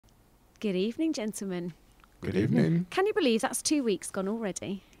Good evening, gentlemen. Good evening. Can you believe that's 2 weeks gone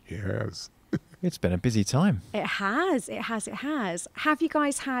already? Yes. It's been a busy time. It has. Have you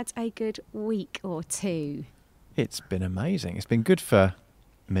guys had a good week or two? It's been amazing. It's been good for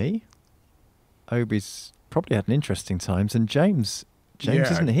me. Obi's probably had an interesting times, and James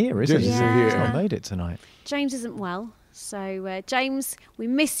isn't here, is he? James isn't here. He's not made it tonight. James isn't well. So, James, we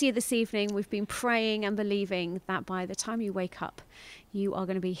miss you this evening. We've been praying and believing that by the time you wake up, you are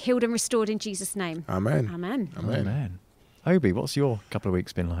going to be healed and restored in Jesus' name. Amen. Amen. Amen. Obi, what's your couple of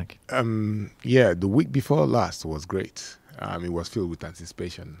weeks been like? The week before last was great. It was filled with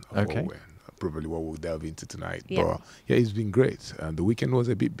anticipation of probably what we'll delve into tonight. Yeah. But it's been great. The weekend was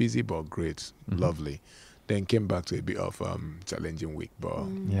a bit busy, but great, lovely. Then came back to a bit of challenging week, but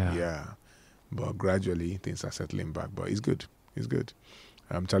but gradually things are settling back. But it's good. It's good.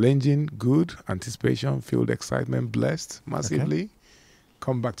 Challenging, good, anticipation, filled excitement, blessed massively.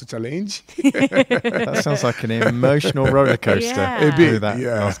 Come back to challenge. That sounds like an emotional roller coaster through that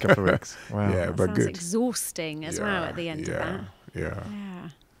last couple of weeks. Wow. Yeah, That but sounds good. exhausting as well at the end of that. Yeah, Yeah.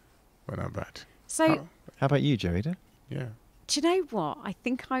 but not bad. So, How about you, Joida? Yeah. do you know what? I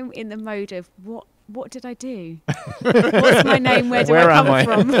think I'm in the mode of what did I do? What's my name? Where do Where I come am I?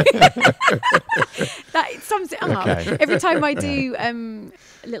 from? That sums it up. Okay. Every time I do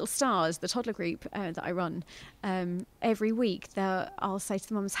Little Stars, the toddler group that I run, every week I'll say to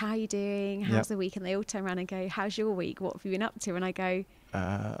the mums, "How are you doing? How's the week?" And they all turn around and go, "How's your week? What have you been up to?" And I go,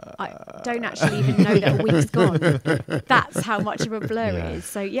 I don't actually even know that a week's gone. That's how much of a blur it is.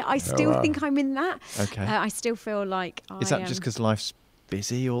 So I still think I'm in that. Okay. I still feel like Is that just because life's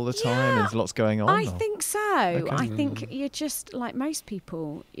busy all the time and there's lots going on? I or? think so. I think you're just like most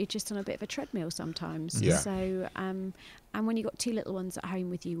people. You're just on a bit of a treadmill sometimes. Yeah. So, and when you've got two little ones at home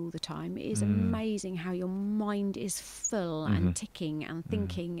with you all the time, it is amazing how your mind is full and ticking and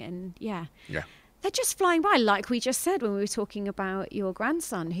thinking and Yeah. they're just flying by, like we just said when we were talking about your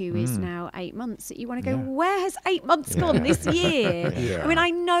grandson, who is now 8 months. You want to go, where has 8 months gone this year? Yeah. I mean, I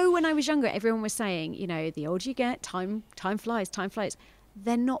know when I was younger, everyone was saying, the older you get, time flies.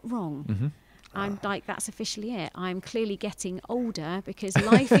 They're not wrong. I'm like, that's officially it. I'm clearly getting older because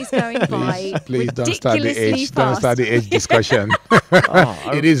life is going by Please don't start the ridiculously age. Don't fast. start the age discussion.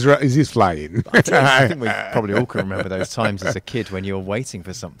 Oh, It is flying. I think we probably all can remember those times as a kid when you're waiting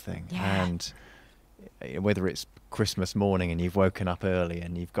for something, Yeah. and whether it's Christmas morning and you've woken up early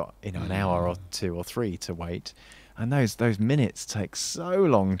and you've got an hour or 2 or 3 to wait, and those minutes take so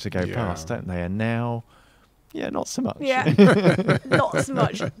long to go past, don't they? And now, not so much. Yeah, not so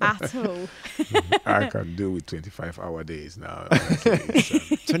much at all. I can do with 25-hour days now. Honestly.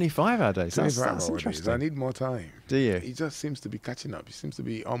 25-hour days. That's 25-hour days. interesting. I need more time. Do you? It just seems to be catching up. It seems to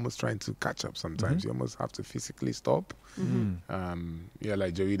be almost trying to catch up sometimes. You almost have to physically stop.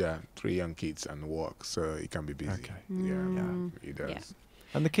 Like Joida, 3 young kids and work, so it can be busy. Okay. It does. Yeah.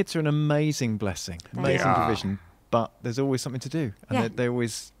 And the kids are an amazing blessing, amazing are. provision, but there's always something to do, and Yeah. they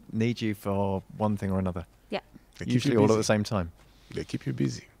always need you for one thing or another, They keep usually you all at busy. the same time. They keep you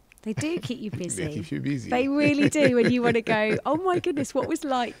busy. They do keep you busy. They keep you busy. They really do. And you want to go, oh my goodness, what was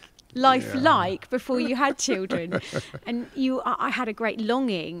life like before you had children? And I had a great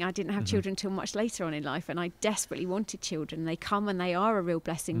longing. I didn't have children till much later on in life, and I desperately wanted children. They come and they are a real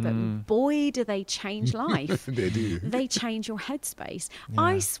blessing, but boy, do they change life. They do. They change your headspace.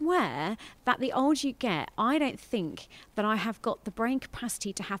 I swear that the older you get, I don't think that I have got the brain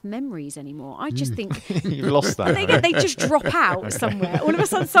capacity to have memories anymore. I just think You've lost that. they just drop out somewhere. All of a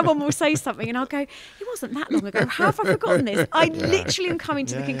sudden someone will say something and I'll go, it wasn't that long ago. How have I forgotten this? I literally am coming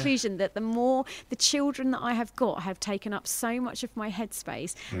to the conclusion that the more the children that I have got have taken up so much of my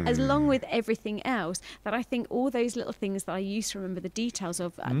headspace, as long with everything else, that I think all those little things that I used to remember the details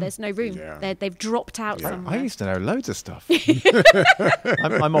of, there's no room. Yeah. They've dropped out I somewhere. used to know loads of stuff.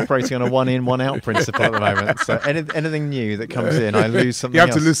 I'm operating on a 1 in, 1 out principle at the moment. So anything new that comes in, I lose something You have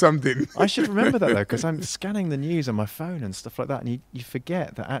else. to lose something. I should remember that, though, because I'm scanning the news on my phone and stuff like that, and you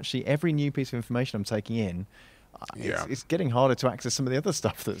forget that actually every new piece of information I'm taking in, it's getting harder to access some of the other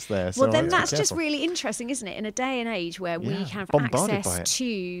stuff that's there. So Well, I then have to be that's just careful. really interesting, isn't it? In a day and age where we have bombarded by access it.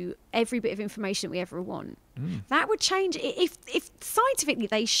 to every bit of information that we ever want, that would change. If scientifically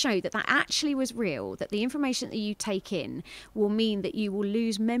they show that actually was real, that the information that you take in will mean that you will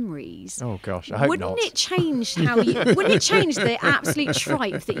lose memories. Oh gosh, I hope Wouldn't not. it change how you? Wouldn't it change the absolute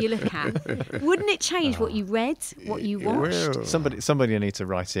tripe that you look at? Wouldn't it change what you read, what you watched? will. Somebody needs to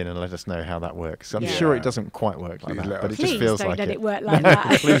write in and let us know how that works. I'm Yeah. sure it doesn't quite work like Please that, let but us it know. just Please feels don't like let it. it work like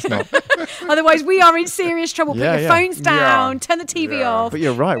that. Please not. Otherwise, we are in serious trouble. Put Yeah, the yeah. phones down, turn the TV Yeah. off. But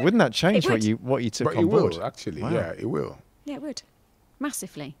you're right. Wouldn't that change It would. what you took But on it board? will, actually. Wow. Yeah, it will. Yeah, it would.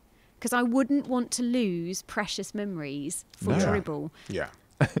 Massively. because I wouldn't want to lose precious memories for Dribble. Yeah.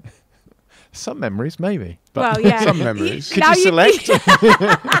 Some memories, maybe. But Well, yeah. Some memories. Could you select?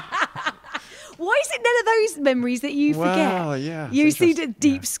 Why is it none of those memories that you forget? Well, yeah. You it's seem interesting.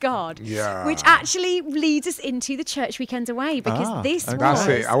 deep scarred. Yeah. Which actually leads us into the church weekend away, because this okay. was...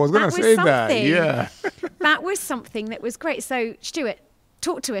 That's it. I was going to say that. something. Yeah. That was something that was great. So, Stuart,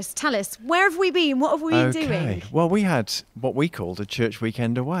 talk to us. Tell us, where have we been? What have we been doing? Well, we had what we called a church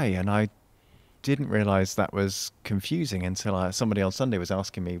weekend away, and I didn't realise that was confusing until somebody on Sunday was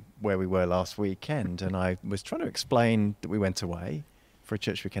asking me where we were last weekend, and I was trying to explain that we went away for a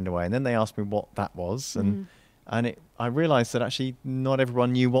church weekend away, and then they asked me what that was, and I realised that actually not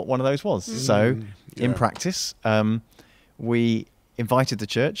everyone knew what one of those was. So in practice, we invited the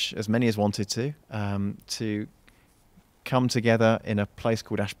church, as many as wanted to come together in a place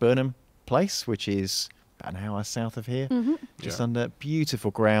called Ashburnham Place, which is about an hour south of here, just under.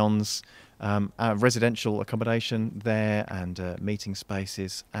 Beautiful grounds, residential accommodation there, and meeting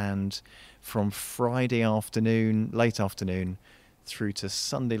spaces. And from Friday afternoon, late afternoon, through to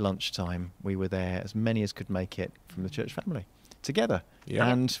Sunday lunchtime, we were there, as many as could make it from the church family, together. Yeah.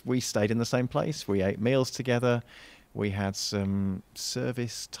 And we stayed in the same place. We ate meals together. We had some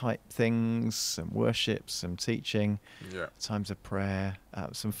service type things, some worship, some teaching, times of prayer,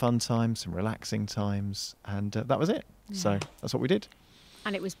 some fun times, some relaxing times, and that was it. Yeah. So that's what we did.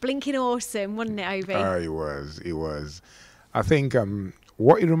 And it was blinking awesome, wasn't it, Obi? It was. I think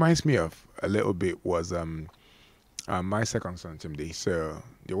what it reminds me of a little bit was my second son, Chimdi. So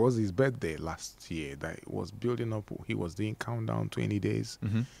there was his birthday last year that was building up. He was doing countdown 20 days.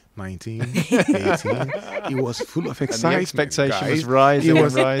 19, 18. He was full of excitement. And the expectation guys. was rising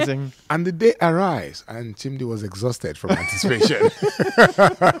and rising. And the day arrives, and Chimdi was exhausted from anticipation.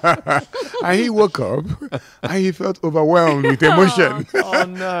 And he woke up, and he felt overwhelmed with emotion. Oh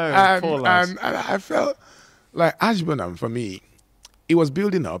no, poor lad. And I felt like Ashburnham, for me, it was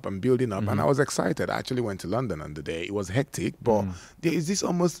building up, and I was excited. I actually went to London on the day. It was hectic, but there is this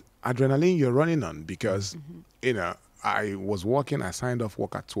almost adrenaline you're running on because, I was working. I signed off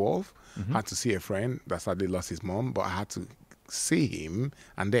work at 12. Had to see a friend that sadly lost his mom, but I had to see him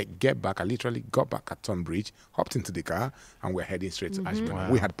and then get back. I literally got back at Tonbridge, hopped into the car, and we're heading straight to Ashburnham. Wow.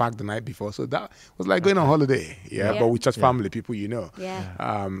 We had parked the night before, so that was like going on holiday. But with just family, people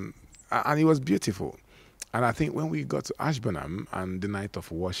and it was beautiful. And I think when we got to Ashburnham and the night of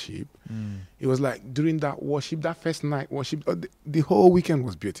worship, it was like during that worship, that first night worship, the whole weekend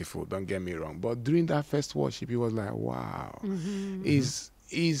was beautiful, don't get me wrong. But during that first worship, it was like, wow, is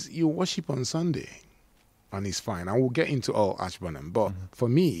you worship on Sunday and it's fine. And we'll get into all Ashburnham. But for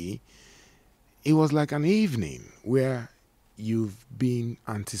me, it was like an evening where you've been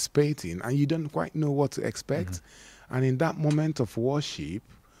anticipating and you don't quite know what to expect. And in that moment of worship,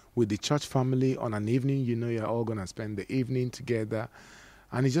 with the church family on an evening, you're all going to spend the evening together.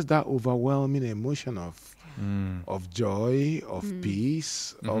 And it's just that overwhelming emotion of joy, of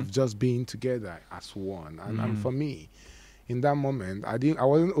peace, of just being together as one. And for me, in that moment, I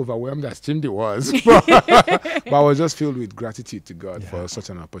wasn't overwhelmed as Chimdi was, but I was just filled with gratitude to God for such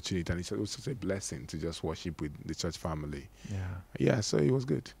an opportunity. And it was such a blessing to just worship with the church family. So it was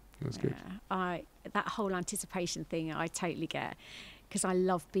good. It was good. That whole anticipation thing, I totally get. Because I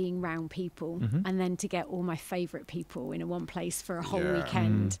love being around people, and then to get all my favourite people in one place for a whole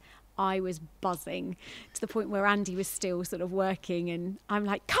weekend, I was buzzing to the point where Andy was still sort of working, and I'm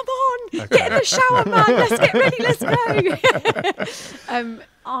like, "Come on, get in the shower, man! Let's get ready, let's go!"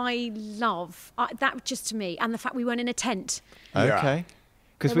 I love that, just to me, and the fact we weren't in a tent. Okay,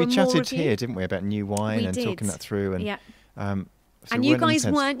 because we chatted here, didn't we, about new wine and talking that through, and so and you guys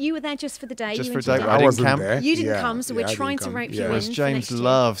weren't. You were there just for the day. Just you for a day. I didn't camp. There. You didn't come, so we're trying to rope you in. Whereas James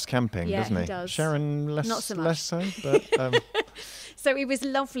loves camping, doesn't he? Does. Sharon less so. But, so it was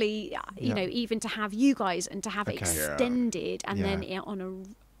lovely, even to have you guys and to have it extended and then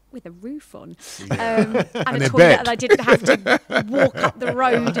with a roof on and a toilet, and I didn't have to walk up the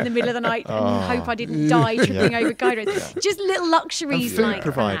road in the middle of the night and hope I didn't die tripping over guide roads. Just little luxuries like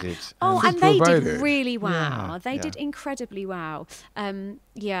provided. That. And they did really well. They did incredibly well.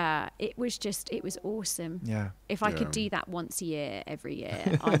 It was awesome. If I could do that once a year, every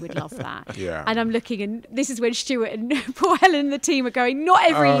year, I would love that. And I'm looking, and this is when Stuart and poor Helen and the team are going, not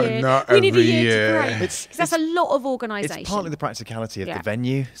every year. We need a year to break. Because that's a lot of organisation. It's partly the practicality of the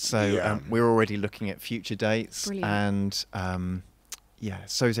venue. So we're already looking at future dates. Brilliant. And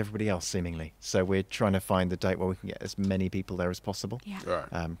so is everybody else seemingly. So we're trying to find the date where we can get as many people there as possible. Yeah.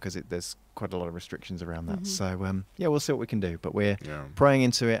 Right. Because there's quite a lot of restrictions around that. So we'll see what we can do. But we're Yeah. praying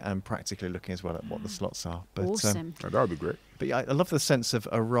into it and practically looking as well at what the slots are. But, Awesome. Oh, that would be great. But yeah, I love the sense of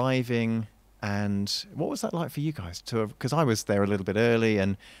arriving. And what was that like for you guys? Because I was there a little bit early,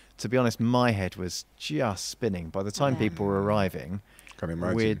 and to be honest, my head was just spinning. By the time Yeah. people were arriving, Can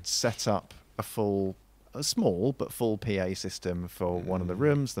imagine. we'd set up a small but full PA system for one of the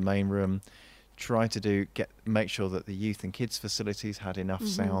rooms, the main room. Try to make sure that the youth and kids facilities had enough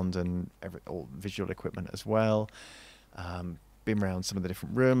sound and all visual equipment as well. Been around some of the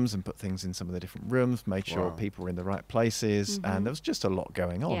different rooms and put things in some of the different rooms, made sure Wow. people were in the right places, and there was just a lot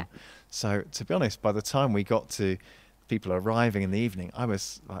going on. Yeah. So to be honest, by the time we got to people arriving in the evening, I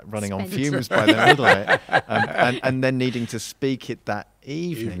was like running on Spent. fumes by the middle of it, and then needing to speak it that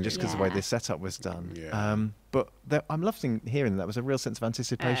evening just because the way Yeah. the setup was done. Yeah. But I'm loving hearing that was a real sense of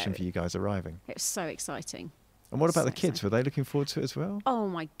anticipation for you guys arriving. It was so exciting. And what about So the kids? exciting. Were they looking forward to it as well? Oh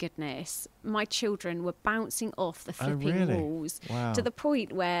my goodness. My children were bouncing off the Oh, flipping really? walls Wow. to the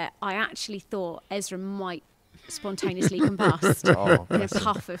point where I actually thought Ezra might spontaneously combust Oh, in a bless him.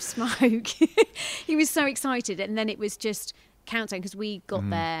 puff of smoke. He was so excited, and then it was just countdown because we got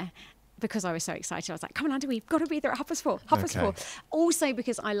there. Because I was so excited, I was like, come on, Andy, we've got to be there at 4:30. 4:30. Okay. Also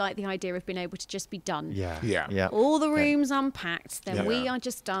because I like the idea of being able to just be done. Yeah. All the Okay. rooms unpacked, then Yeah. we are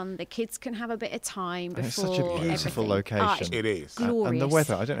just done. The kids can have a bit of time And before it's such a beautiful everything. location. It is. Glorious. And the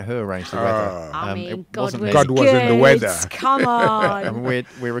weather, I don't know who arranged the weather. I mean, it God wasn't was, me. God was in the good. weather. Come on. And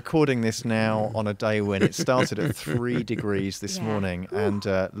we're recording this now on a day when it started at 3 degrees this Yeah. morning, and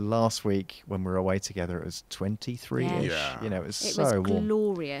last week when we were away together, it was 23-ish. Yeah. You know, it was It so was warm.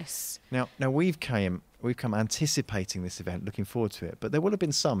 glorious. Now we've come anticipating this event, looking forward to it, but there will have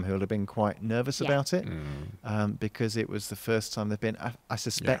been some who will have been quite nervous Yeah. about it because it was the first time they've been. I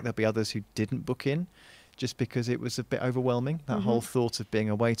suspect Yeah. there'll be others who didn't book in, just because it was a bit overwhelming. That whole thought of being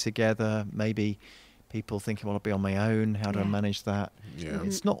away together, maybe people thinking, "Well, I'll be on my own. How do I Yeah. manage that?" Yeah.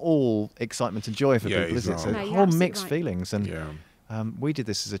 It's not all excitement and joy for Yeah, people, is it's it? So not. No, you're whole absolutely mixed right. feelings. And Yeah. we did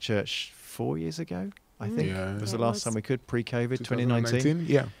this as a church 4 years ago, I think. Yeah. Was Yeah, the it last was. time we could, pre-COVID, 2019.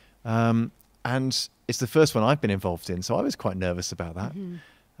 Yeah. And it's the first one I've been involved in, so I was quite nervous about that.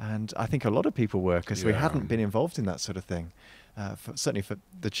 And I think a lot of people were, because we Yeah. hadn't been involved in that sort of thing. Certainly for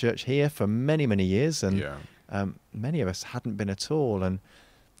the church here for many, many years, and Yeah. many of us hadn't been at all. And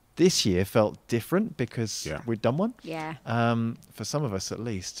this year felt different because Yeah. we'd done one, Yeah. for some of us at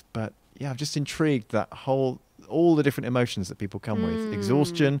least. But yeah, I'm just intrigued that all the different emotions that people come with: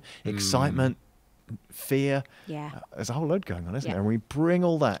 exhaustion, excitement, fear. Yeah. There's a whole load going on, isn't Yeah. there? And we bring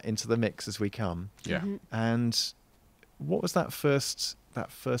all that into the mix as we come. Yeah. And what was that first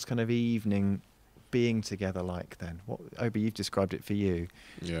kind of evening being together like then? Obi, you've described it for you.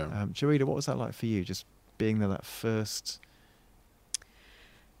 Yeah. Joida, what was that like for you? Just being there that first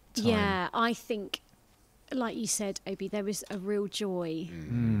time? Yeah, I think, like you said, Obi, there was a real joy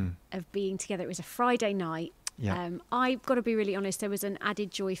of being together. It was a Friday night. Yeah. I've got to be really honest, there was an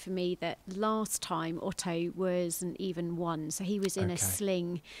added joy for me that last time Otto wasn't even one. So he was in Okay. a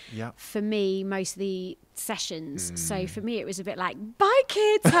sling Yeah. for me most of the sessions. So for me, it was a bit like, bye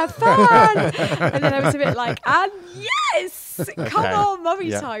kids, have fun. And then I was a bit like, and yes, come Okay. on, mummy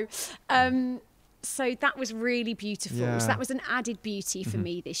Yeah. time. So that was really beautiful. Yeah. So that was an added beauty for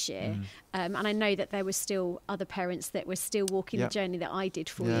me this year. And I know that there were still other parents that were still walking Yeah. the journey that I did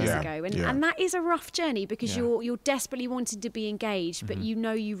 4 Yeah. years Yeah. ago. And, Yeah. and that is a rough journey because Yeah. you're desperately wanting to be engaged, but you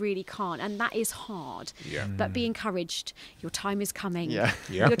know you really can't. And that is hard. Yeah. But be encouraged. Your time is coming. Yeah.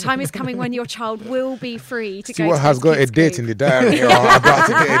 Yeah. Your time is coming when your child will be free to See go what to has this got a kids' date group. in the diary or about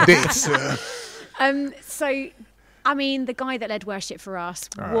to get a date. So, I mean, the guy that led worship for us,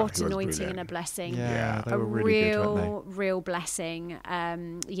 Ah, what he was anointing brilliant. and a blessing. Yeah, Yeah. they A were really good, real, weren't real blessing.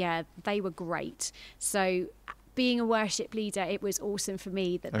 Yeah, they were great. So, being a worship leader, it was awesome for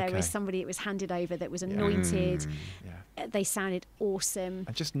me that there was Okay. somebody that was handed over that was anointed. they? Yeah. They sounded awesome.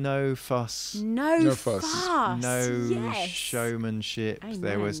 And just no fuss. No fuss. fuss. No Yes. showmanship.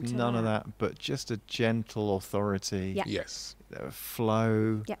 There was Amen to none of that. that, but just a gentle authority, Yeah. Yes.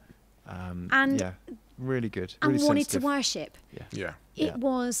 flow. Yeah. And yeah, really good. And Really wanted sensitive. to worship. Yeah. It Yeah.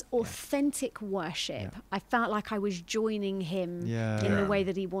 was authentic worship. Yeah. I felt like I was joining him Yeah. in Yeah. the way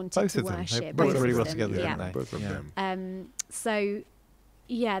that he wanted Both to of them. They worship. worked Both really of well them, together, yeah. didn't they? Both of Yeah. them. So,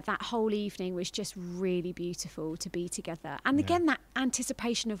 yeah, that whole evening was just really beautiful to be together. And Yeah. again, that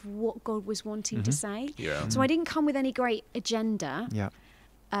anticipation of what God was wanting to say. Yeah. So I didn't come with any great agenda, Yeah.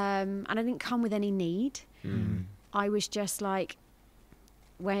 and I didn't come with any need. I was just like,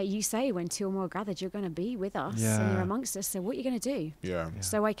 where you say when two or more are gathered, you're going to be with us and you're amongst us. So what are you going to do? Yeah.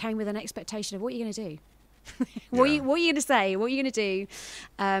 So I came with an expectation of what are you going to do? What are you going to say? What are you going to do?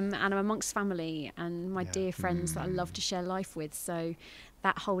 And I'm amongst family and my dear friends that I love to share life with. So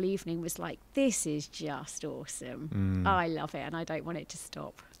that whole evening was like, this is just awesome. I love it and I don't want it to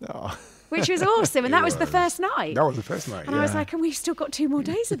stop. Oh. Which was awesome. And that was the first night. That was the first night. And I was like, and we've still got 2 more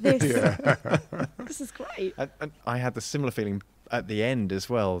days of this. This is great. And I had the similar feeling at the end as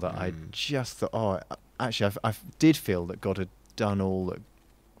well, that I just thought, actually, I did feel that God had done all that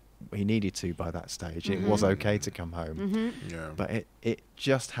he needed to by that stage. It was okay to come home. But it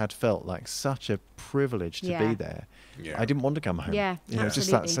just had felt like such a privilege to be there. I didn't want to come home.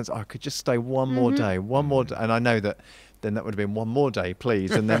 Just that sense, I could just stay one more day, and I know that then that would have been one more day,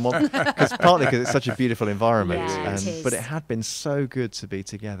 please, and then partly because it's such a beautiful environment, but it had been so good to be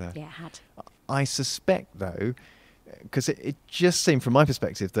together. Yeah, it had. I suspect though, because it just seemed from my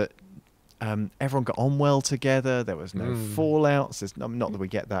perspective that everyone got on well together. There was no fallouts. There's not that we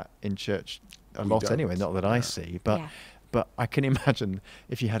get that in church a lot anyway, not that I see, but I can imagine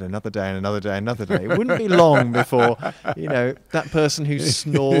if you had another day and another day, another day, it wouldn't be long before, that person who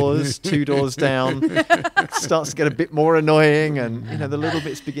snores 2 doors down starts to get a bit more annoying, and, the little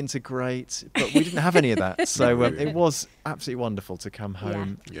bits begin to grate. But we didn't have any of that. So it was absolutely wonderful to come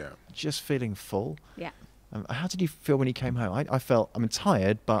home just feeling full. Yeah. How did you feel when you came home? I felt,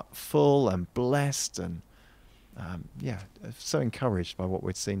 tired, but full and blessed and, so encouraged by what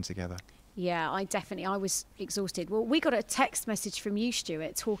we'd seen together. Yeah, I was exhausted. Well, we got a text message from you,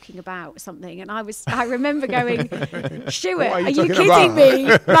 Stuart, talking about something, and I remember going, Stuart, are you kidding me?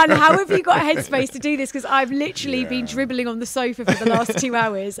 Man, how have you got headspace to do this? Because I've literally been dribbling on the sofa for the last 2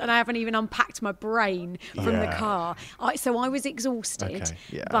 hours, and I haven't even unpacked my brain from the car. So I was exhausted,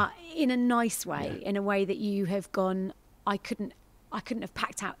 but in a nice way, in a way that you have gone, I couldn't have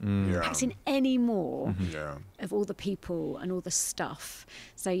packed in any more of all the people and all the stuff.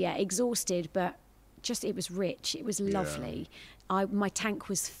 So exhausted, but just it was rich. It was lovely. My tank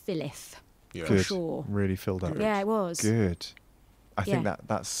was filleth, for sure. Really filled up. Yeah, it was. Good. I think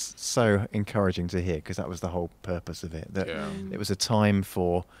that's so encouraging to hear, because that was the whole purpose of it. That it was a time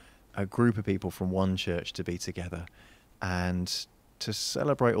for a group of people from one church to be together and to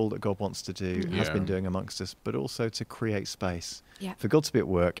celebrate all that God wants to do, has been doing amongst us, but also to create space for God to be at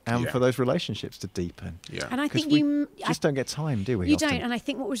work and for those relationships to deepen. And I think we just don't get time, do we? You don't. And I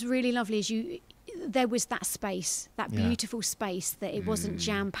think what was really lovely is there was that space, that beautiful space, that it wasn't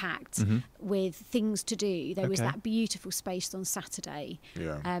jam-packed with things to do. There was that beautiful space on Saturday.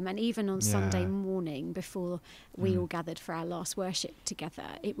 And even on Sunday morning, before we all gathered for our last worship together,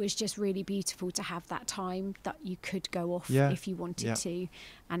 it was just really beautiful to have that time that you could go off if you wanted to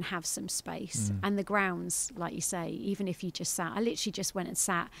and have some space. And the grounds, like you say, even if you just sat, I literally just went and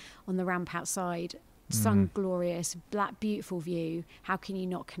sat on the ramp outside, sun glorious, black, beautiful view. How can you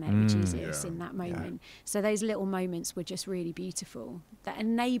not connect with Jesus in that moment? So those little moments were just really beautiful. That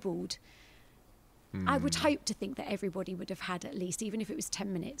enabled, I would hope to think that everybody would have had at least, even if it was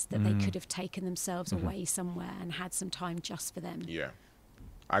 10 minutes, that they could have taken themselves away somewhere and had some time just for them. Yeah.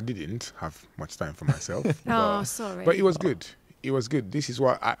 I didn't have much time for myself. Sorry. But it was good. It was good. This is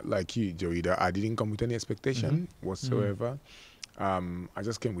why, like you, Joida, I didn't come with any expectation whatsoever. I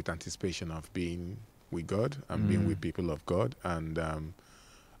just came with anticipation of being with God and being with people of God, and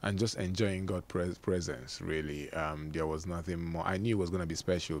just enjoying God's presence, really. There was nothing more. I knew it was going to be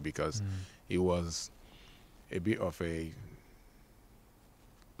special because it was a bit of a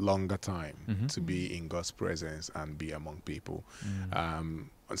longer time to be in God's presence and be among people. On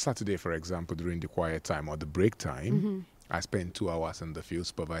Saturday, for example, during the quiet time or the break time, I spent 2 hours in the field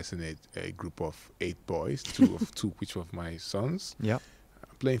supervising a group of 8 boys, two which of my sons,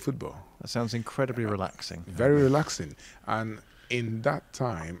 playing football. That sounds incredibly relaxing. Very relaxing. And in that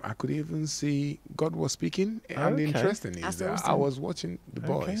time, I could even see God was speaking. And the interesting is that I was watching the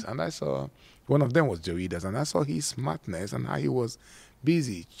boys, and I saw one of them was Joidas, and I saw his smartness and how he was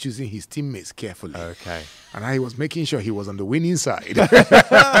busy choosing his teammates carefully. And I was making sure he was on the winning side.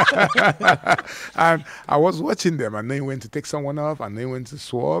 And I was watching them, and then went to take someone off, and then went to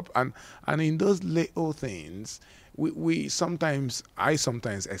swap. And in those little things, I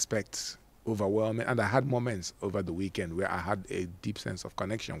sometimes expect overwhelming. And I had moments over the weekend where I had a deep sense of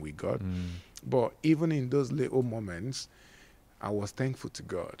connection with God. But even in those little moments, I was thankful to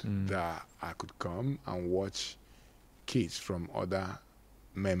God that I could come and watch kids from other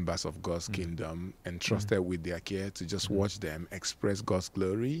members of God's kingdom entrusted with their care to just watch them express God's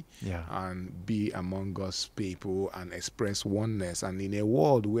glory and be among God's people and express oneness. And in a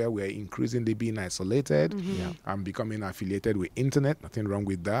world where we're increasingly being isolated and becoming affiliated with internet, nothing wrong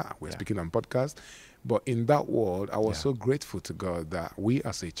with that. We're speaking on podcast. But in that world, I was so grateful to God that we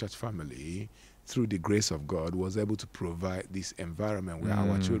as a church family, through the grace of God, was able to provide this environment where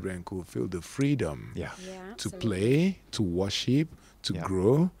our children could feel the freedom to play, to worship, to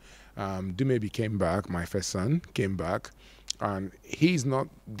grow. Dumebi came back, my first son came back, and he's not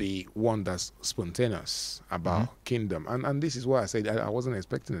the one that's spontaneous about kingdom. And this is why I said I wasn't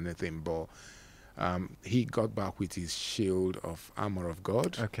expecting anything, but he got back with his shield of armor of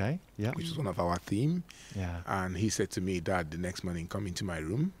God, which is one of our theme. And he said to me, Dad, the next morning, come into my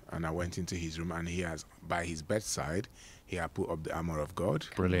room. And I went into his room, and he has, by his bedside, he had put up the armor of God.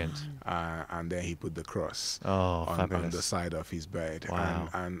 Brilliant. And then he put the cross on the side of his bed. Wow.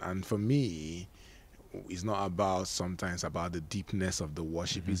 And for me, it's not about sometimes about the deepness of the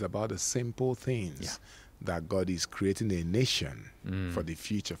worship. It's about the simple things. That God is creating a nation for the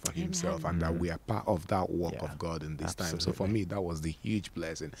future for himself, and that we are part of that work of God in this time. So for me, that was the huge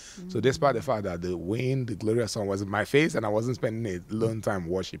blessing. So despite the fact that the glorious song was in my face and I wasn't spending a long time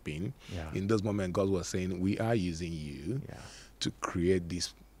worshiping, in those moments God was saying, we are using you to create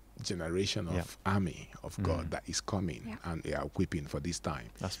this generation of army of God that is coming and they are equipping for this time.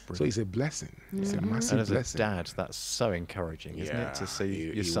 That's brilliant. So it's a blessing. It's a massive and as blessing. a dad, that's so encouraging, isn't it, to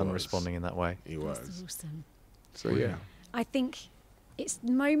see your son responding in that way? He was. That's awesome. So I think it's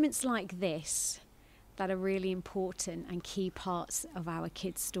moments like this that are really important and key parts of our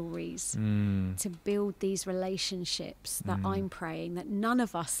kids' stories to build these relationships that I'm praying that none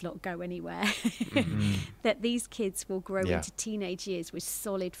of us lot go anywhere, that these kids will grow into teenage years with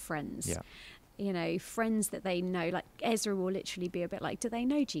solid friends. You know, friends that they know, like Ezra will literally be a bit like, do they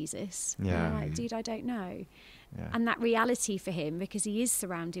know Jesus? And like, dude, I don't know. And that reality for him, because he is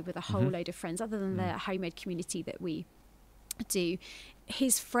surrounded with a whole load of friends, other than the home ed community that we do,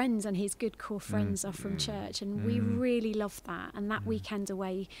 his friends and his good core friends are from church, and we really love that. And that weekend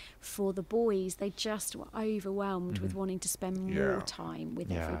away for the boys, they just were overwhelmed with wanting to spend more time with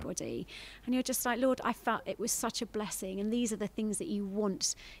everybody. And you're just like, Lord, I felt it was such a blessing, and these are the things that you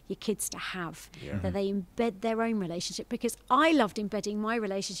want your kids to have, that they embed their own relationship, because I loved embedding my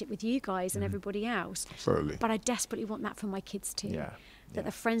relationship with you guys and everybody else. Absolutely. But I desperately want that for my kids too. That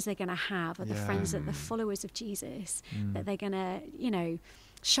the friends they're going to have are the friends that the followers of Jesus, that they're going to, you know,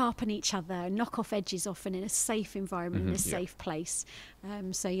 sharpen each other, knock off edges often in a safe environment, in a safe place.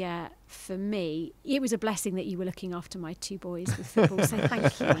 So for me, it was a blessing that you were looking after my two boys with football. So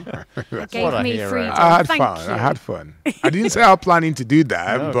thank you. It gave me freedom. I had fun. I didn't say I was planning to do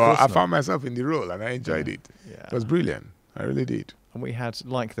that, but I found myself in the role and I enjoyed it. It was brilliant. I really did. And we had,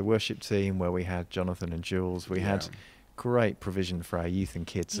 like the worship team where we had Jonathan and Jules, we had great provision for our youth and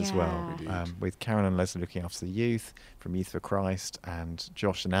kids as well, with Karen and Leslie looking after the youth from Youth for Christ, and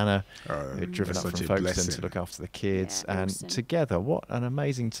Josh and Anna who'd driven up from Folkestone to look after the kids, and together, what an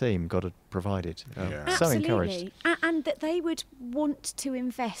amazing team God had provided. So encouraged. And that they would want to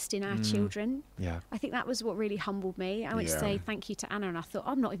invest in our children. I think that was what really humbled me. I went to say thank you to Anna, and I thought,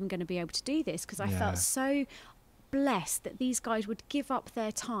 I'm not even going to be able to do this, because I felt so blessed that these guys would give up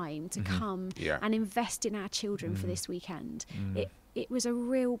their time to come and invest in our children for this weekend. It was a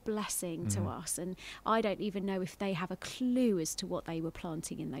real blessing to us, and I don't even know if they have a clue as to what they were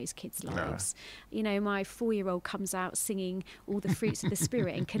planting in those kids' lives. You know, my 4-year-old comes out singing all the fruits of the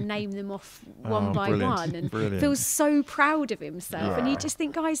Spirit and can name them off one by one, and feels so proud of himself. And you just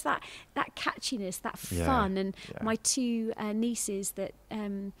think, guys, that catchiness, that fun, and my two nieces that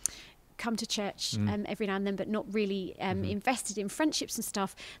come to church every now and then, but not really invested in friendships and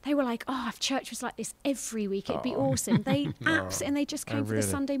stuff, they were like, oh, if church was like this every week, it'd be awesome. They absolutely, and they just came for the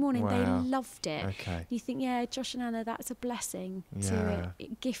Sunday morning. They loved it. You think, Josh and Anna, that's a blessing to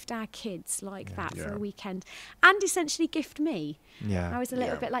gift our kids like that for a weekend, and essentially gift me. I was a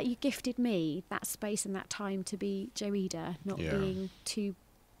little bit like, you gifted me that space and that time to be Joida, not being too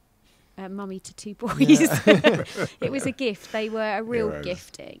mummy to two boys. It was a gift. They were a real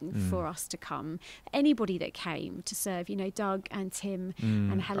gifting for us to come. Anybody that came to serve, you know, Doug and Tim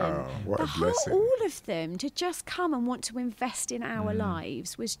and Helen, all of them, to just come and want to invest in our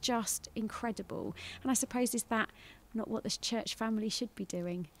lives was just incredible. And I suppose, is that not what this church family should be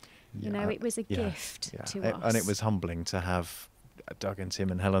doing? You know, it was a gift to us. And it was humbling to have Doug and Tim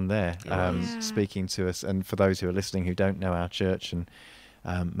and Helen there speaking to us. And for those who are listening who don't know our church and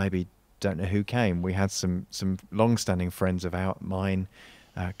maybe don't know who came, we had some long-standing friends of mine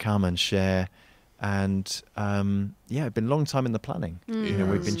come and share And it'd been a long time in the planning. You know,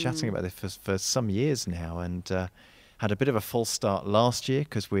 we've been chatting about this for some years now, and had a bit of a false start last year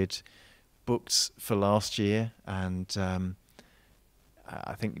because we'd booked for last year, and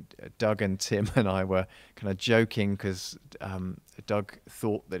I think Doug and Tim and I were kind of joking because Doug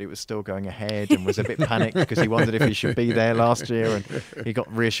thought that it was still going ahead and was a bit panicked because he wondered if he should be there last year, and he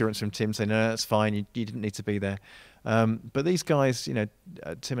got reassurance from Tim saying, no, that's fine, you didn't need to be there. But these guys, you know,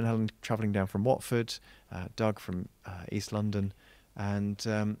 Tim and Helen travelling down from Watford, Doug from East London, and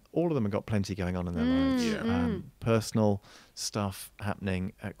all of them have got plenty going on in their lives. Personal stuff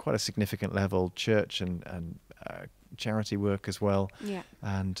happening at quite a significant level, church and charity work as well. Yeah.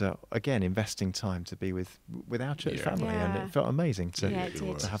 And again, investing time to be with our church family, and it felt amazing to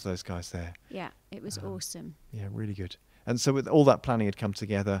have those guys there. Yeah, it was awesome. Yeah, really good. And so with all that planning had come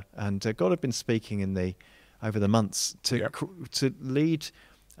together, and God had been speaking over the months to lead.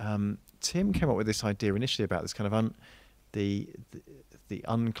 Tim came up with this idea initially about this kind of the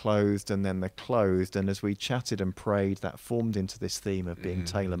unclothed and then the clothed, and as we chatted and prayed, that formed into this theme of being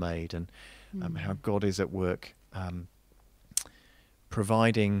tailor-made, and how God is at work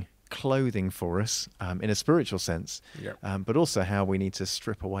providing clothing for us in a spiritual sense, but also how we need to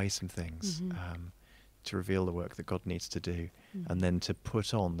strip away some things to reveal the work that God needs to do, and then to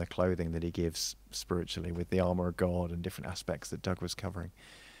put on the clothing that he gives spiritually with the armour of God and different aspects that Doug was covering.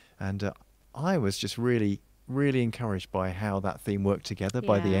 And I was just really encouraged by how that theme worked together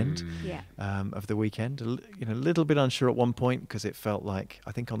by the end of the weekend. A little bit unsure at one point because it felt like,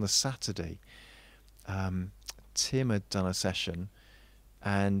 I think on the Saturday, Tim had done a session,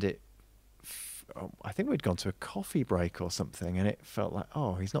 and I think we'd gone to a coffee break or something, and it felt like,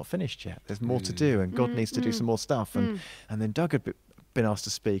 oh, he's not finished yet. There's more to do, and God needs to do some more stuff. And then Doug had been asked to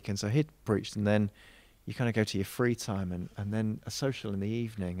speak, and so he'd preached, and then you kind of go to your free time, and then a social in the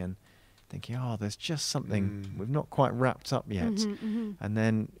evening, and thinking, oh, there's just something we've not quite wrapped up yet. And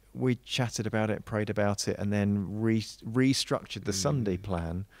then we chatted about it, prayed about it, and then restructured the Sunday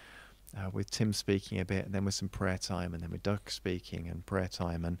plan with Tim speaking a bit, and then with some prayer time, and then with Doug speaking and prayer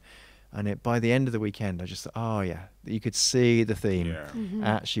time. And it, by the end of the weekend, I just thought, oh yeah, you could see the theme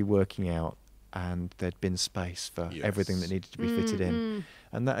actually working out, and there'd been space for everything that needed to be fitted in.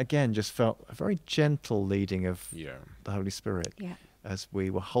 And that again just felt a very gentle leading of the Holy Spirit as we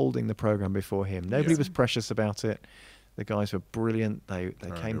were holding the program before him. Nobody was precious about it. The guys were brilliant. They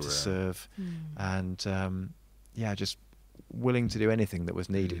came to serve, and just willing to do anything that was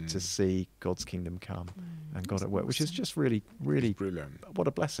needed to see God's kingdom come and God at work, which is just really brilliant. What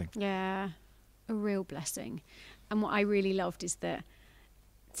a blessing. Yeah, a real blessing. And what I really loved is that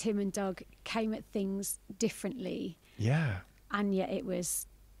Tim and Doug came at things differently. Yeah. And yet it was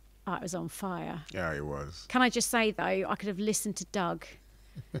on fire. Yeah, it was. Can I just say, though, I could have listened to Doug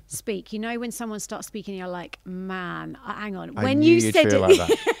speak. You know, when someone starts speaking, you're like, man, hang on. When you said it, like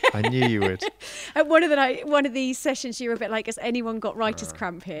that. I knew you would. At one of these sessions, you were a bit like, has anyone got writer's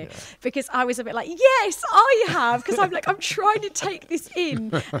cramp here? Yeah. Because I was a bit like, yes, I have. Because I'm like, I'm trying to take this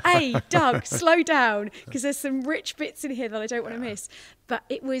in. Hey, Doug, slow down. Because there's some rich bits in here that I don't want to miss. But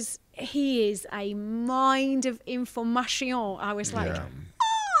he is a mind of information. I was like,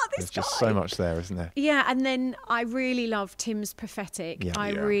 there's just so much there, isn't there? Yeah, and then I really love Tim's prophetic.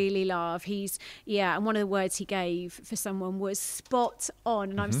 Really love. And one of the words he gave for someone was spot on.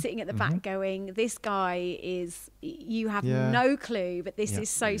 And I'm sitting at the back going, this guy you have no clue, but this is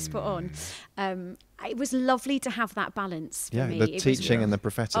so spot on. It was lovely to have that balance for me. The teaching and the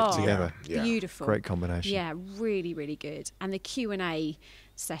prophetic together. Yeah. Beautiful. Great combination. Yeah, really, really good. And the Q&A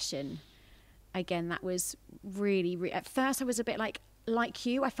session, again, that was really, at first I was a bit like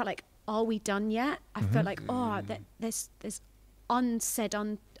you, I felt like, are we done yet? I felt like, there's unsaid,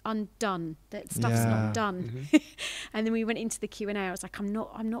 undone, that stuff's not done. And then we went into the Q&A. I was like, I'm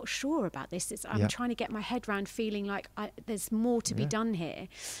not sure about this. I'm trying to get my head around feeling like there's more to be done here.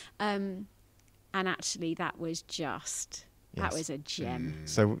 And actually that was that was a gem.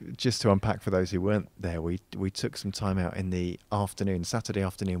 So just to unpack for those who weren't there, we took some time out in the afternoon, Saturday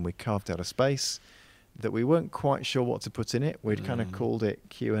afternoon. We carved out a space that we weren't quite sure what to put in it. We'd kind of called it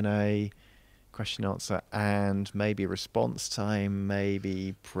Q&A, question answer, and maybe response time,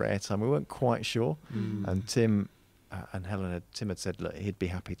 maybe prayer time. We weren't quite sure. And Tim and Helen had said, look, he'd be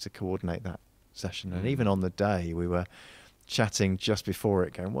happy to coordinate that session. And even on the day, we were chatting just before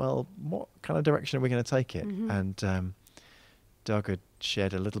it, going, well, what kind of direction are we going to take it? And Doug had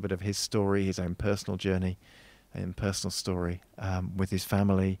shared a little bit of his story, his own personal journey and personal story with his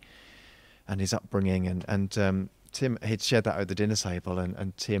family and his upbringing, and Tim, he'd shared that at the dinner table,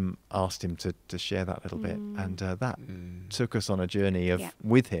 and Tim asked him to share that little bit, and that took us on a journey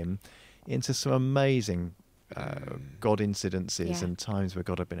with him into some amazing God incidences and times where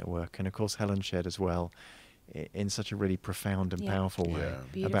God had been at work. And of course, Helen shared as well in such a really profound and powerful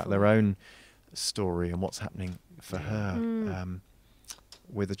way about their own story and what's happening for her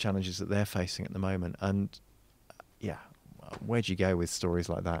with the challenges that they're facing at the moment. And where'd you go with stories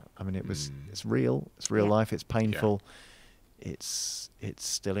like that? I mean, it's real life, it's painful, it's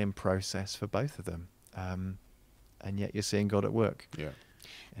still in process for both of them, and yet you're seeing God at work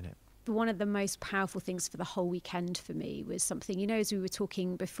in it. One of the most powerful things for the whole weekend for me was something, as we were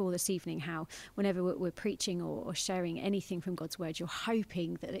talking before this evening, how whenever we're preaching or sharing anything from God's word, you're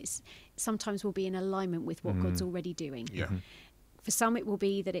hoping that it's sometimes will be in alignment with what God's already doing. For some, it will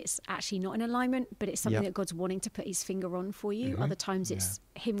be that it's actually not in alignment, but it's something that God's wanting to put his finger on for you. Other times it's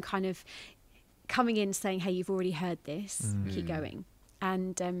him kind of coming in saying, hey, you've already heard this, keep going.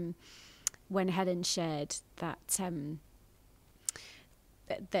 And when Helen shared that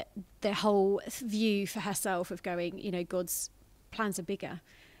the whole view for herself of going, God's plans are bigger.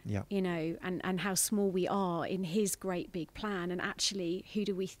 And how small we are in his great big plan, and actually who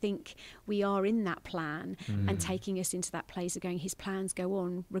do we think we are in that plan, and taking us into that place of going, his plans go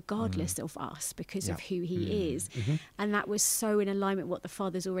on regardless of us because of who he is. And that was so in alignment with what the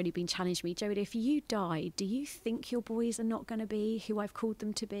Father's already been challenging me. Joey, if you die, do you think your boys are not going to be who I've called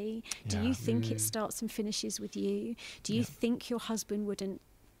them to be? Do you think it starts and finishes with you? Do you think your husband wouldn't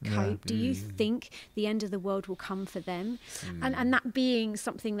cope? Do you think the end of the world will come for them? And that being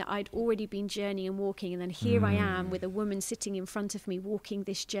something that I'd already been journeying and walking, and then here I am with a woman sitting in front of me walking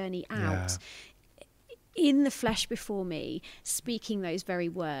this journey out in the flesh before me, speaking those very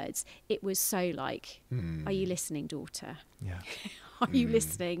words. It was so like, are you listening, daughter? Are you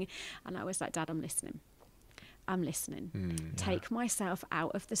listening? And I was like, Dad, I'm listening. Take myself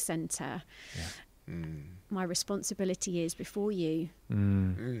out of the center. My responsibility is before you,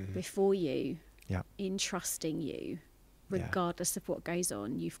 in trusting you, regardless of what goes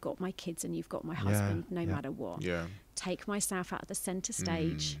on. You've got my kids and you've got my husband, no matter what. Take myself out of the center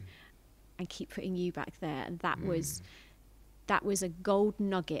stage and keep putting you back there. And that was a gold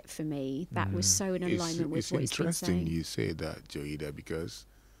nugget for me. That was so in alignment with what he's been saying. It's interesting you say that, Joida, because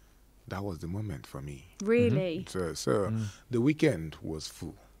that was the moment for me. Really? So the weekend was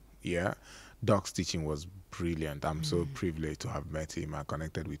full. Doc's teaching was brilliant. I'm so privileged to have met him. I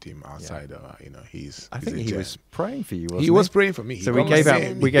connected with him outside. I think he was praying for you. Wasn't he was praying for me. So we gave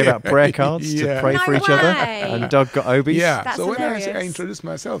out prayer cards to pray for each other, and Doug got Obi's. That's so hilarious. when I introduced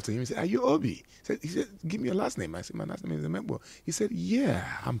myself to him, he said, "Are you Obi?" He said, "Give me your last name." I said, "My last name is Emebo." He said, "Yeah,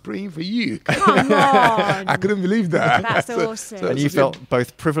 I'm praying for you." Come on! I couldn't believe that. That's awesome. And you felt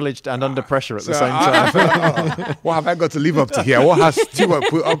both privileged and under pressure at the same time. What have I got to live up to here? What has Stuart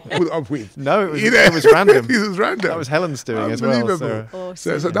put up with? No, it was random. It was random. That was Helen's doing as well. So.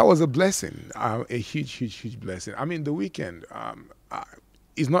 Awesome. So that was a blessing, a huge blessing. I mean, the weekend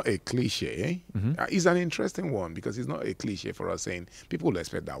is not a cliche. It's an interesting one because it's not a cliche for us saying, people will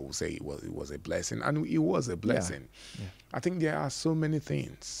expect that we'll say it was a blessing, and it was a blessing. I think there are so many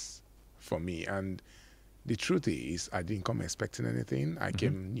things for me, and the truth is I didn't come expecting anything. I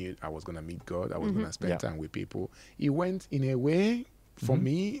knew I was going to meet God. I was going to spend time with people. It went in a way for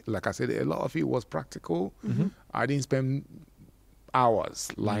me, like I said, a lot of it was practical. I didn't spend hours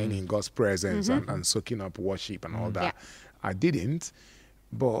lying in God's presence and soaking up worship and all that. I didn't,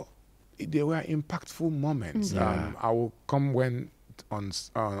 but they were impactful moments. I will come when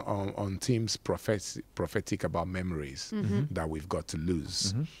on Tim's prophetic about memories that we've got to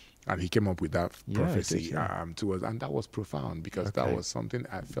lose. And he came up with that prophecy to us, and that was profound because that was something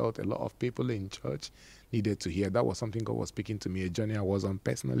I felt a lot of people in church needed to hear. That was something God was speaking to me, a journey I was on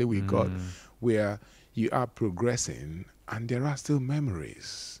personally with God, where you are progressing and there are still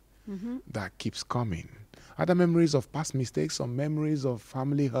memories that keeps coming. Other memories of past mistakes, or memories of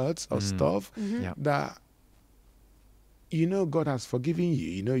family hurts or stuff that God has forgiven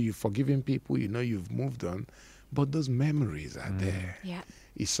you. You've forgiven people, you've moved on, but those memories are there.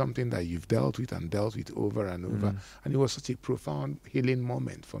 It's something that you've dealt with over and over. And it was such a profound healing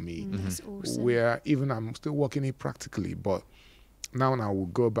moment for me. That's awesome. Where even I'm still working it practically, but now I will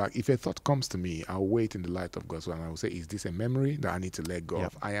go back. If a thought comes to me, I'll wait in the light of God's word and I will say, is this a memory that I need to let go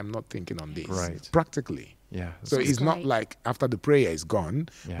of? I am not thinking on this. Practically. So it's not like after the prayer is gone,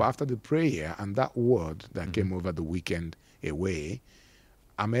 but after the prayer and that word that came over the weekend away,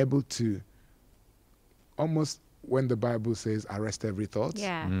 I'm able to almost, when the Bible says arrest every thought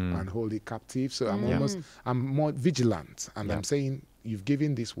and hold it captive. So I'm more vigilant, and I'm saying, you've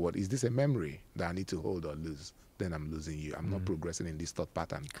given this word. Is this a memory that I need to hold or lose then I'm losing you. I'm not progressing in this thought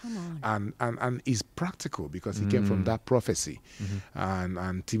pattern. Come on. And it's practical because he came from that prophecy.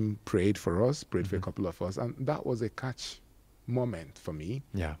 And Tim prayed for us, prayed for a couple of us. And that was a catch moment for me.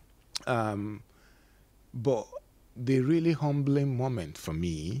 Yeah. But the really humbling moment for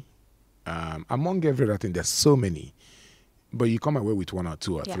me, among every other thing, there's so many, but you come away with one or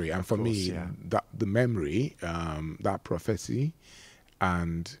two or three. And for me, that the memory, that prophecy,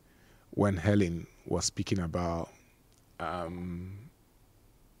 and when Helen was speaking about,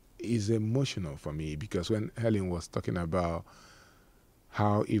 is emotional for me, because when Helen was talking about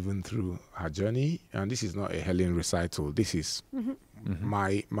how even through her journey, and this is not a Helen recital, this is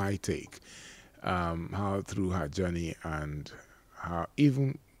my take, how through her journey and how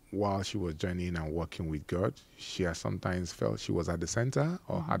even while she was journeying and working with God, she has sometimes felt she was at the center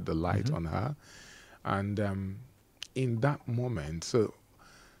or had the light on her. And in that moment, so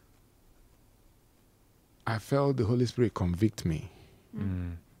I felt the Holy Spirit convict me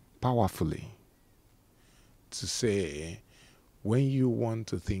powerfully to say, when you want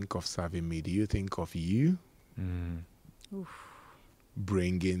to think of serving me, do you think of you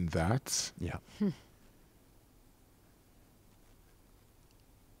bringing that? Yeah.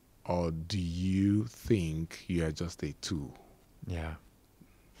 Or do you think you are just a tool? Yeah.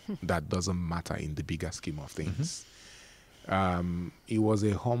 That doesn't matter in the bigger scheme of things. It was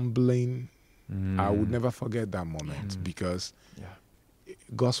a humbling. I would never forget that moment because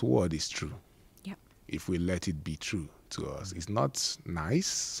God's word is true. Yep. If we let it be true to us, it's not nice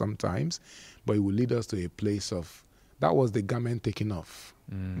sometimes, but it will lead us to a place of, that was the garment taking off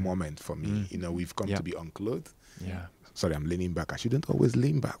moment for me. You know, we've come to be unclothed. Yeah. Sorry, I'm leaning back. I shouldn't always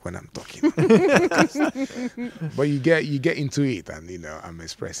lean back when I'm talking. But you get into it, and you know, I'm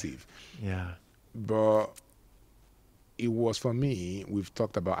expressive. Yeah. But it was for me, we've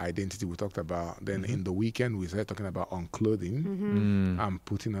talked about identity, we talked about, then in the weekend we started talking about unclothing and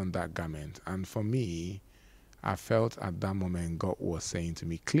putting on that garment. And for me, I felt at that moment God was saying to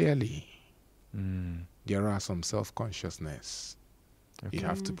me clearly, there are some self-consciousness you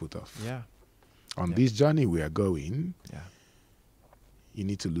have to put off. Yeah. On this journey we are going, Yeah. you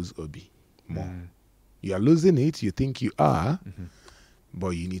need to lose Obi more. You are losing it, you think you are, but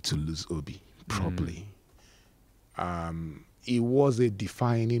you need to lose Obi properly. It was a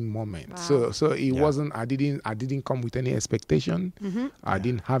defining moment. Wow. So it wasn't, I didn't come with any expectation. I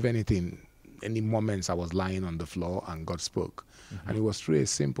didn't have any moments I was lying on the floor and God spoke. And it was through a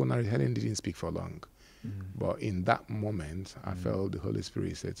simple narrative. Helen didn't speak for long. But in that moment, I felt the Holy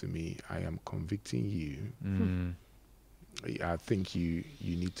Spirit said to me, I am convicting you. I think you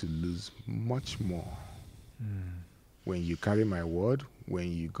need to lose much more. When you carry my word,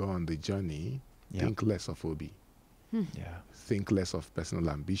 when you go on the journey, think less of Obi. Yeah. Think less of personal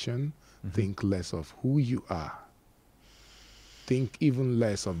ambition. Think less of who you are. Think even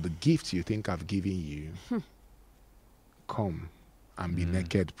less of the gifts you think I've given you. Come and be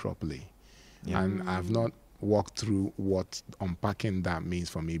naked properly. And I've not walked through what unpacking that means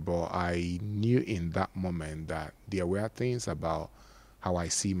for me, but I knew in that moment that there were things about how I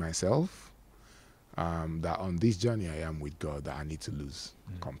see myself, that on this journey I am with God, that I need to lose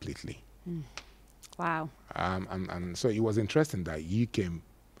completely. Wow. And so it was interesting that you came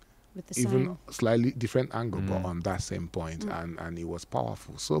With the even same. slightly different angle, but on that same point, and it was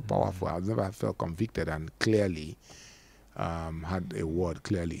powerful, so powerful. I've never felt convicted and clearly had a word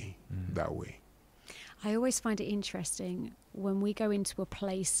clearly that way. I always find it interesting when we go into a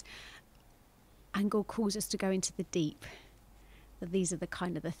place and God calls us to go into the deep, that these are the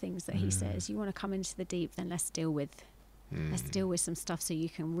kind of the things that he says. You want to come into the deep, then let's deal with some stuff so you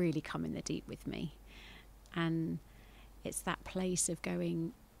can really come in the deep with me. And it's that place of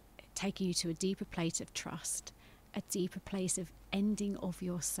taking you to a deeper place of trust, a deeper place of ending of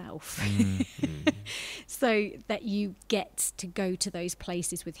yourself, so that you get to go to those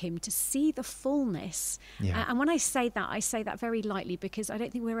places with him to see the fullness. And when I say that very lightly, because I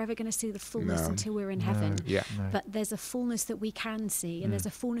don't think we're ever going to see the fullness until we're in heaven. But there's a fullness that we can see, and there's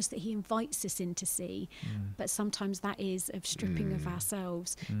a fullness that he invites us in to see. But sometimes that is of stripping of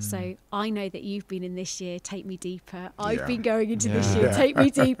ourselves. So I know that you've been in this year, take me deeper. I've been going into this year, take me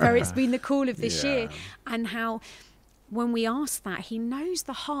deeper. It's been the call of this year. And how when we ask that, he knows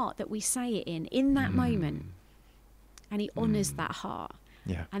the heart that we say it in that moment, and he honours that heart.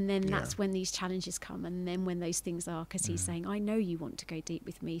 And then that's when these challenges come, and then when those things are, because he's saying, I know you want to go deep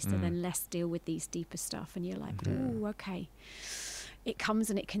with me, so then let's deal with these deeper stuff. And you're like, oh, okay. It comes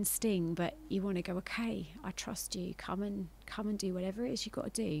and it can sting, but you want to go, okay, I trust you. Come and do whatever it is you've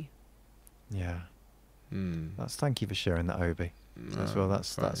got to do. Thank you for sharing that, Obi. As well,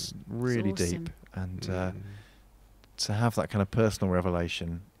 that's really awesome. deep, and to have that kind of personal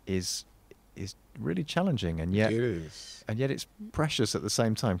revelation is really challenging, and yet it's precious at the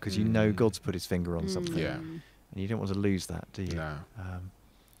same time, because you know God's put his finger on something, and you don't want to lose that, do you?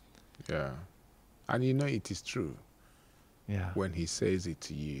 No. And you know it is true. Yeah. When he says it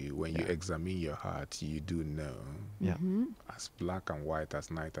to you, when you examine your heart, you do know, as black and white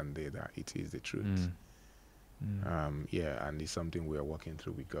as night and day, that it is the truth. And it's something we are working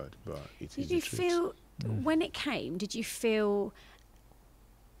through with God, but it is the truth. Did you feel, when it came, did you feel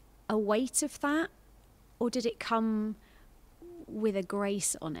a weight of that, or did it come with a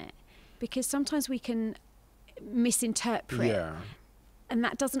grace on it? Because sometimes we can misinterpret, and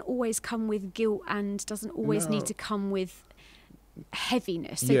that doesn't always come with guilt, and doesn't always need to come with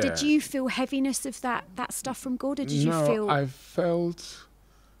heaviness. So did you feel heaviness of that stuff from God, or did you feel? I felt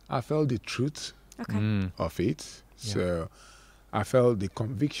the truth of it. So I felt the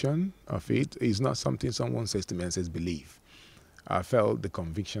conviction of it. It's not something someone says to me and says believe. I felt the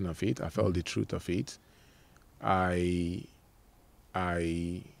conviction of it. I felt the truth of it. I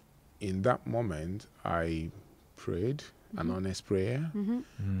in that moment, I prayed an honest prayer,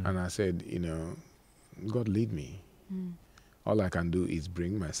 and I said, God, lead me. All I can do is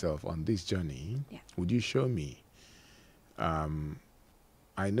bring myself on this journey. Would you show me?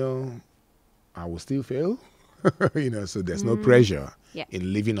 I know I will still fail, so there's no pressure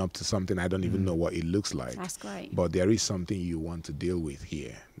in living up to something I don't even know what it looks like. That's great. But there is something you want to deal with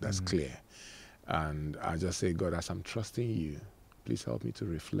here. That's clear. And I just say, God, as I'm trusting you, please help me to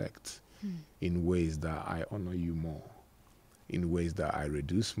reflect in ways that I honor you more, in ways that I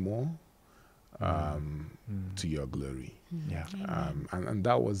reduce more to your glory. And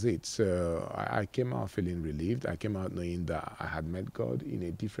that was it. So I came out feeling relieved. I came out knowing that I had met God in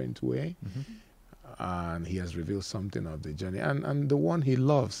a different way. And he has revealed something of the journey. And the one he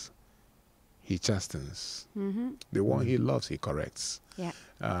loves, he chastens. The one he loves, he corrects.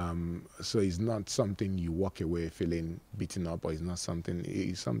 So it's not something you walk away feeling beaten up, or it's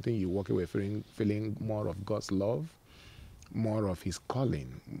something you walk away feeling more of God's love, more of his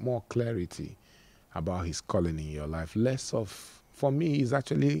calling, more clarity about his calling in your life. Less of, for me, is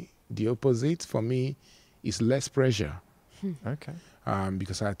actually the opposite. For me, it's less pressure. Okay.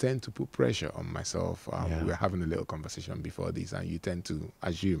 Because I tend to put pressure on myself. We were having a little conversation before this, and you tend to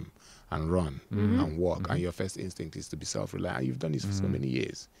assume and run and walk, and your first instinct is to be self-reliant. You've done this for so many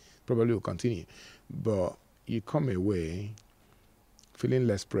years, probably will continue, but you come away feeling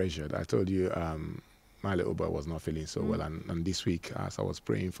less pressured. I told you my little boy was not feeling so well, and this week, as I was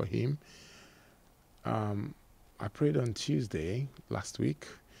praying for him, I prayed on Tuesday last week.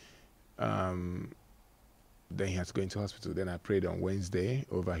 Then he had to go into hospital. Then I prayed on Wednesday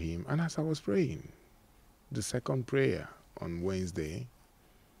over him. And as I was praying, the second prayer on Wednesday,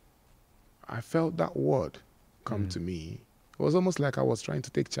 I felt that word come to me. It was almost like I was trying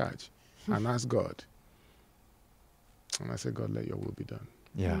to take charge and ask God. And I said, God, let your will be done.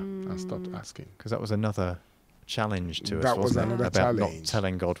 And stopped asking. Because that was another challenge to us, that was another about challenge. Not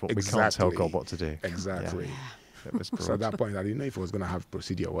telling God what we can't tell God what to do. Exactly. It was broad. So at that point, I didn't know if I was going to have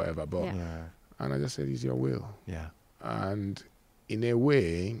procedure or whatever, but and I just said, it's your will. And in a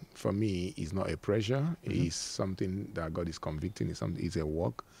way, for me, it's not a pressure. It's something that God is convicting. It's a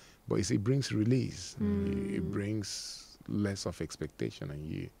work, but it brings release. It brings less of expectation on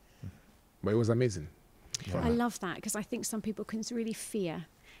you. But it was amazing. I love that, because I think some people can really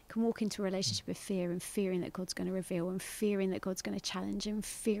can walk into a relationship with fear, and fearing that God's going to reveal, and fearing that God's going to challenge, and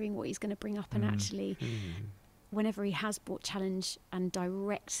fearing what he's going to bring up. And actually, whenever he has brought challenge and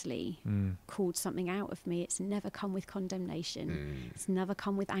directly called something out of me, it's never come with condemnation. It's never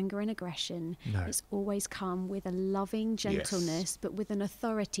come with anger and aggression. It's always come with a loving gentleness, but with an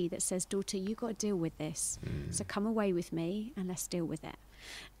authority that says, daughter, you got to deal with this. So come away with me and let's deal with it.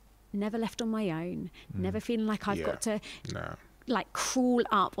 Never left on my own, never feeling like I've got to like crawl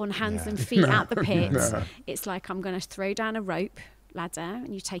up on hands and feet out the pit. It's like, I'm going to throw down a rope ladder,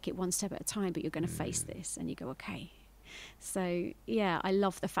 and you take it one step at a time, but you're going to face this, and you go, okay. So I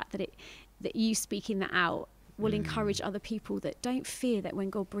love the fact that you speaking that out will encourage other people that don't fear that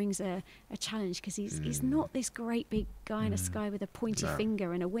when God brings a challenge, because he's not this great big guy in the sky with a pointy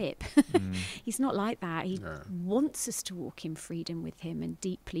finger and a whip. He's not like that. He wants us to walk in freedom with him and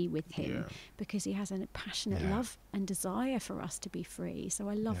deeply with him, because he has a passionate love and desire for us to be free. So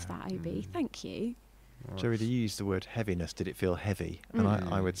I love that, Obi. Thank you. Jerry, you used the word heaviness. Did it feel heavy? And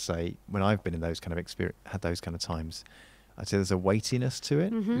I would say, when I've been in those kind of had those kind of times, I'd say there's a weightiness to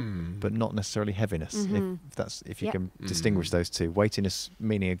it, but not necessarily heaviness. If you can distinguish those two. Weightiness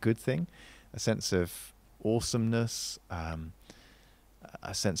meaning a good thing, a sense of awesomeness,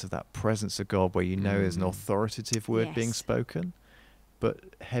 a sense of that presence of God where you know there's an authoritative word being spoken, but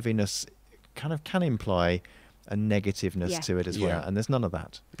heaviness kind of can imply a negativeness to it as well, and there's none of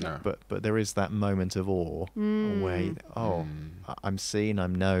that. No. But there is that moment of awe where I'm seen,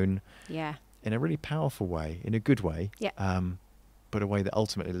 I'm known, in a really powerful way, in a good way, but a way that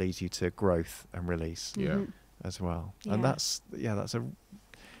ultimately leads you to growth and release as well. And that's a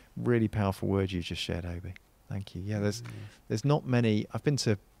really powerful word you just shared, Obi. Thank you. Yeah, there's not many. I've been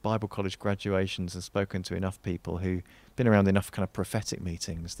to Bible college graduations and spoken to enough people who've been around enough kind of prophetic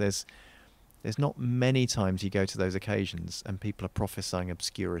meetings. There's not many times you go to those occasions and people are prophesying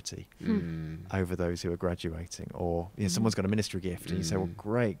obscurity over those who are graduating, or someone's got a ministry gift and you say, well,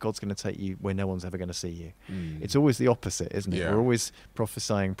 great, God's going to take you where no one's ever going to see you. It's always the opposite, isn't it? We're always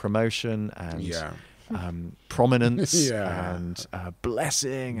prophesying promotion and prominence and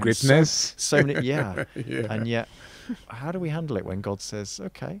blessing, greatness, and so many, and yet how do we handle it when God says,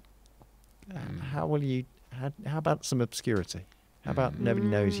 okay, how about some obscurity? How about nobody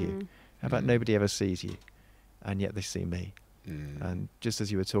knows you? How about nobody ever sees you, and yet they see me? And just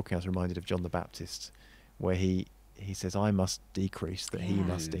as you were talking, I was reminded of John the Baptist, where he says, I must decrease, that he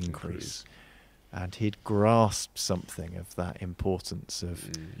must increase. And he'd grasped something of that importance of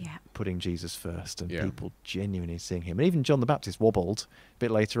putting Jesus first and people genuinely seeing him. And even John the Baptist wobbled a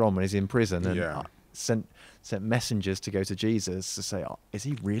bit later on when he's in prison and sent messengers to go to Jesus to say, is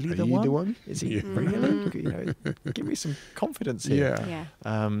he really the one? Is he really? Give me some confidence here.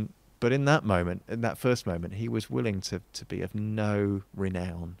 But in that moment, in that first moment, he was willing to be of no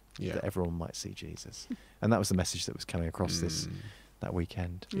renown, that everyone might see Jesus. And that was the message that was coming across that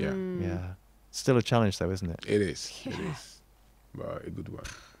weekend. Yeah. Still a challenge though, isn't it? It is. It is. But a good one.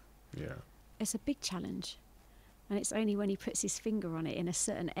 Yeah. It's a big challenge. And it's only when he puts his finger on it in a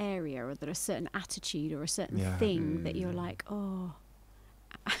certain area, or that a certain attitude or a certain thing, that you're like, oh,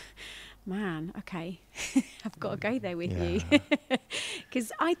 man, okay, I've got to go there with you.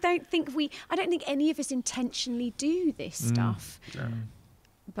 Because I don't think any of us intentionally do this stuff. No.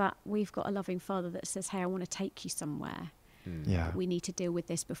 But we've got a loving Father that says, hey, I want to take you somewhere. But we need to deal with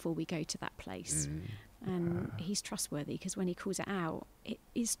this before we go to that place. And he's trustworthy, because when he calls it out, it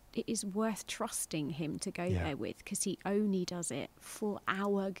is worth trusting him to go there with, because he only does it for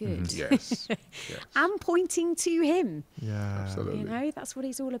our good. Yes. And pointing to him. Yeah, absolutely. That's what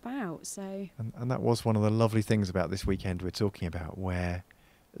he's all about. So, and that was one of the lovely things about this weekend we're talking about, where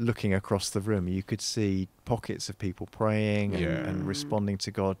looking across the room, you could see pockets of people praying and responding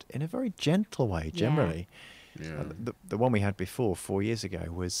to God in a very gentle way, generally. The one we had before, 4 years ago,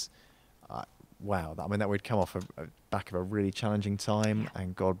 was wow. I mean, that would come off back of a really challenging time,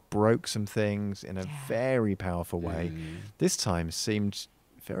 and God broke some things in a very powerful way. This time seemed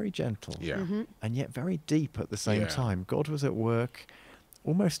very gentle, and yet very deep at the same time. God was at work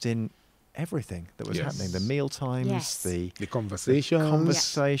almost in everything that was happening. The meal times, the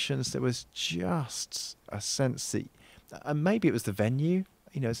conversations. There was just a sense that, and maybe it was the venue.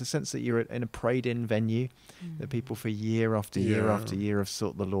 It's a sense that you're in a prayed-in venue, that people for year after year after year have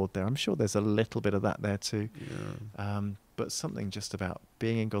sought the Lord there. I'm sure there's a little bit of that there too. But something just about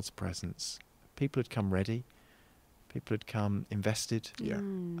being in God's presence. People had come ready. People had come invested.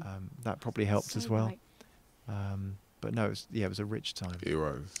 That probably helped as well. But no, it was a rich time. It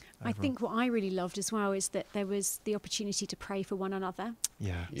was. I think what I really loved as well is that there was the opportunity to pray for one another.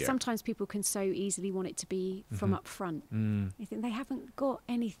 Sometimes people can so easily want it to be from up front. I think they haven't got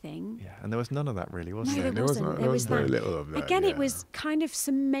anything. And there was none of that really, was there? There wasn't. There was very little of that. Again, it was kind of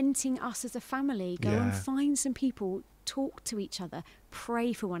cementing us as a family. Go and find some people, talk to each other,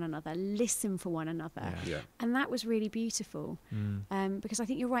 pray for one another, listen for one another. And that was really beautiful. Because I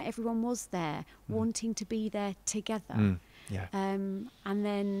think you're right, everyone was there wanting to be there together. And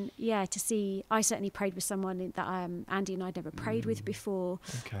then to see, I certainly prayed with someone that Andy and I'd never prayed with before.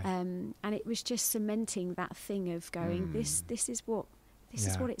 And it was just cementing that thing of going, this is what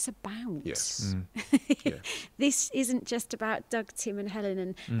it's about. This isn't just about Doug, Tim and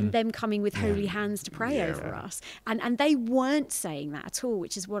Helen and them coming with holy hands to pray over us. And they weren't saying that at all,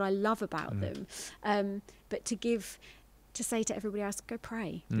 which is what I love about them. But to say to everybody else, go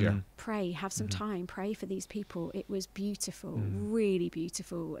pray. Pray, have some time, pray for these people. It was beautiful, really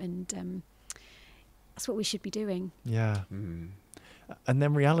beautiful. And that's what we should be doing. And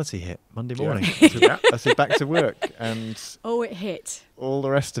then reality hit Monday Yeah. morning. Yeah. I said back to work and Oh, it hit. all the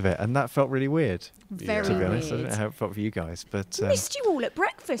rest of it. And that felt really weird, Very to be honest. I weird. don't know how it felt for you guys, but Missed you all at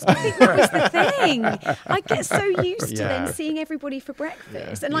breakfast. I think that was the thing. I get so used to then Yeah. seeing everybody for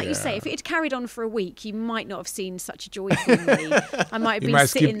breakfast. And like you say, Yeah. if it had carried on for a week, you might not have seen such a joy from me. I might have You been might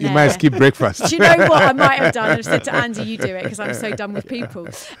sitting skip. there. You might skip breakfast. Do you know what I might have done? I've said to Andy, you do it, because I'm so done with people.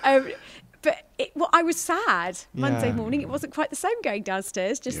 But I was sad Monday Yeah. morning. It wasn't quite the same going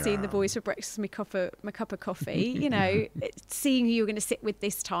downstairs, just seeing the Yeah. boys for breakfast, my cup of coffee. You know, seeing who you were going to sit with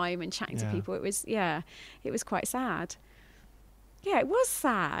this time and chatting to Yeah. people. It was quite sad. Yeah, it was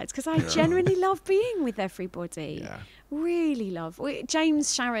sad because I genuinely love being with everybody. Yeah. Really love.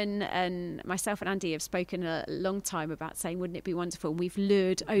 James, Sharon, and myself and Andy have spoken a long time about saying, wouldn't it be wonderful? And we've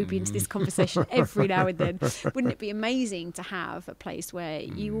lured Obi into this conversation every now and then. Wouldn't it be amazing to have a place where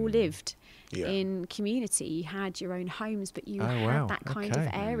you all lived in community? You had your own homes, but you had wow. that kind of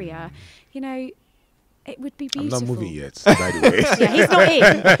Okay. area. You know, it would be I'm beautiful. not moving yet, by the way. Yeah, he's not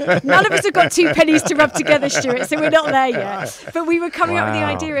in. None of us have got 2 pennies to rub together, Stuart, so we're not there yet. But we were coming up with the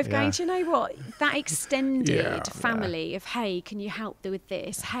Wow, idea of going, yeah. do you know what? That extended Yeah, family of, hey, can you help with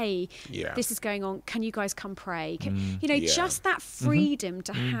this? Hey, Yeah. this is going on. Can you guys come pray? Mm. You know, Yeah. just that freedom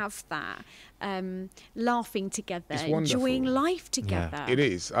to have that, laughing together, It's enjoying wonderful. life together. It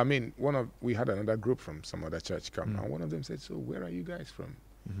is. I mean, we had another group from some other church come, and one of them said, "So where are you guys from?"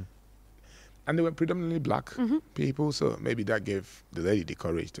 And they were predominantly black people, so maybe that gave the lady the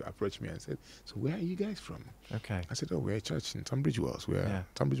courage to approach me and said, "So where are you guys from?" Okay. I said, "Oh, we're a church in Tunbridge Wells. We're Yeah.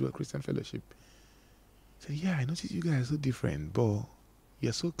 Tunbridge Wells Christian Fellowship." I said, "Yeah, I noticed you guys are so different, but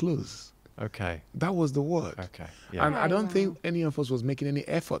you're so close." Okay. That was the word. Okay. Yeah. And I Oh, don't wow. think any of us was making any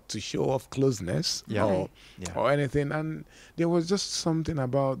effort to show off closeness Yeah. or, Yeah. or anything. And there was just something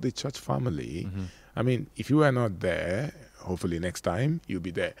about the church family. Mm-hmm. I mean, if you were not there, hopefully next time you'll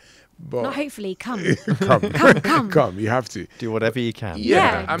be there. But Not hopefully, come. come, come. You have to. Do whatever you can.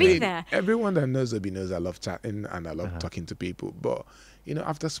 Yeah, I be mean, there. everyone that knows Obi knows I love chatting and I love talking to people. But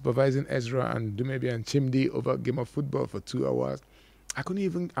after supervising Ezra and Dumebi and Chimdi over a game of football for 2 hours,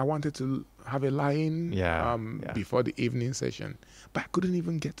 I wanted to have a lie-in Yeah. before the evening session, but I couldn't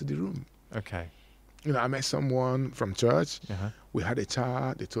even get to the room. Okay. I met someone from church. Uh-huh. We had a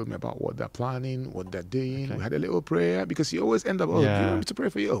chat. They told me about what they're planning, what they're doing. Okay. We had a little prayer because you always end up, do you Yeah. want me to pray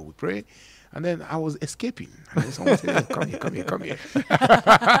for you? Oh, we pray. And then I was escaping. And then someone said, oh, come here.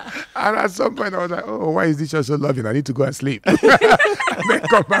 And at some point I was like, oh, why is this church so loving? I need to go and sleep. And then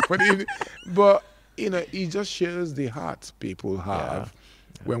come back for the evening. But, it just shows the heart people have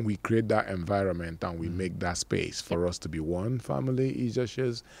when we create that environment and we make that space for us to be one family. It just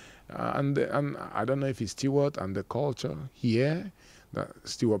shows... and I don't know if it's Stewart and the culture here that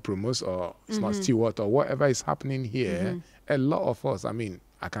Stewart promotes, or it's not Stewart, or whatever is happening here. A lot of us, I mean,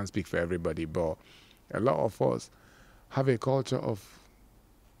 I can't speak for everybody, but a lot of us have a culture of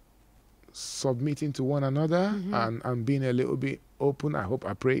submitting to one another and being a little bit open.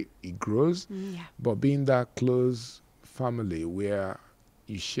 I pray it grows. Yeah. But being that close family where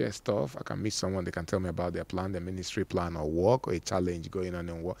you share stuff, I can meet someone, they can tell me about their plan, their ministry plan or work or a challenge going on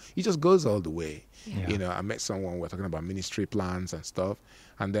in work. It just goes all the way. Yeah. I met someone, we're talking about ministry plans and stuff,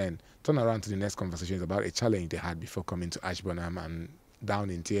 and then turn around to the next conversation is about a challenge they had before coming to Ashburnham, and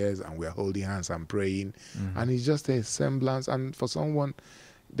down in tears, and we're holding hands and praying. And it's just a semblance. And for someone,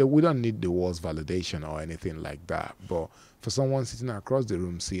 we don't need the world's validation or anything like that, but for someone sitting across the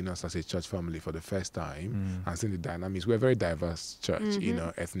room seeing us as a church family for the first time and seeing the dynamics, we're a very diverse church,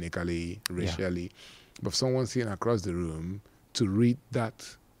 ethnically, racially, but for someone sitting across the room to read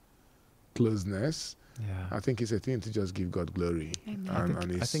that closeness, I think it's a thing to just give God glory.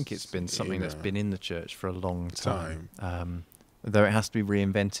 Amen. I think it's been something that's been in the church for a long time. Time. Though it has to be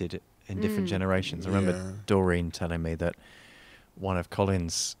reinvented in different generations. I remember Doreen telling me that one of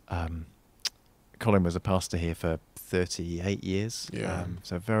Colin's... Colin was a pastor here for 38 years,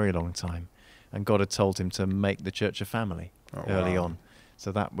 so a very long time. And God had told him to make the church a family early on.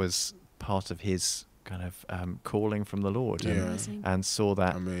 So that was part of his kind of calling from the Lord, and saw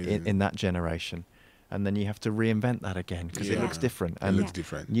that in that generation. And then you have to reinvent that again because it looks different. It looks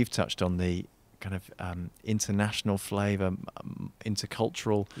different. You've touched on the kind of international flavour,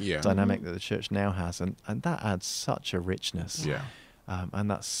 intercultural dynamic that the church now has, and that adds such a richness.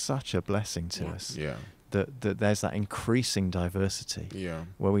 And that's such a blessing to us. That there's that increasing diversity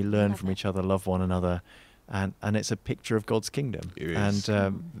where we learn from each other, love one another, and it's a picture of God's kingdom. It is.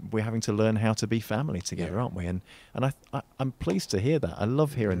 And we're having to learn how to be family together, aren't we? And I'm pleased to hear that. I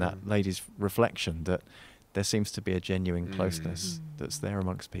love hearing that lady's reflection that there seems to be a genuine closeness that's there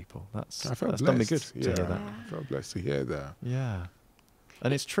amongst people. That's I felt done me good blessed. to hear that. I felt blessed to hear that. Yeah.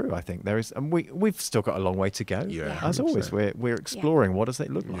 And it's true, I think. There is, and we've still got a long way to go. Yeah, As always, we're exploring what does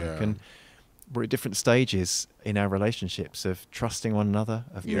it look like. Yeah. And we're at different stages in our relationships of trusting one another,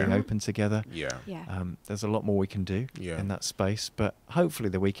 of being open together. Yeah. There's a lot more we can do in that space. But hopefully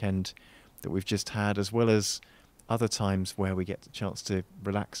the weekend that we've just had, as well as other times where we get the chance to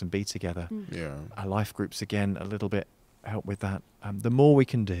relax and be together, our life groups again, a little bit help with that. The more we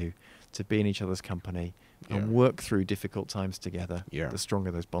can do to be in each other's company and work through difficult times together, the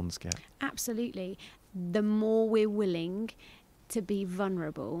stronger those bonds get. Absolutely. The more we're willing to be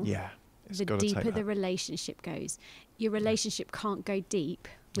vulnerable, the deeper the relationship goes. Your relationship can't go deep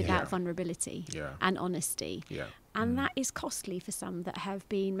without vulnerability and honesty. And that is costly for some that have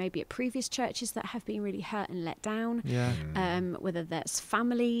been maybe at previous churches that have been really hurt and let down. Whether that's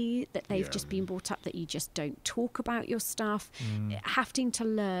family that they've just been brought up that you just don't talk about your stuff. Having to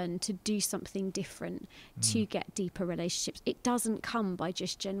learn to do something different to get deeper relationships. It doesn't come by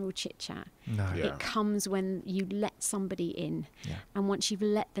just general chit chat. No. It comes when you let somebody in. And once you've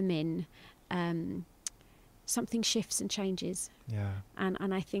let them in, something shifts and changes.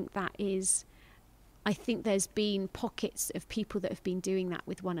 And I think that is... I think there's been pockets of people that have been doing that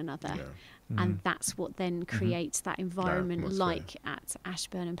with one another. And that's what then creates that environment like at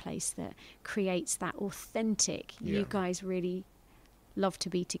Ashburnham Place that creates that authentic, you guys really love to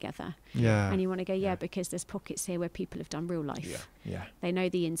be together. And you want to go, because there's pockets here where people have done real life. They know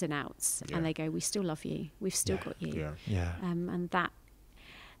the ins and outs and they go, we still love you. We've still got you. And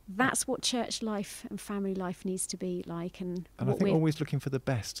that's what church life and family life needs to be like. And I think always looking for the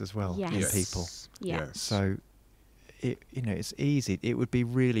best as well in people. So, it's easy. It would be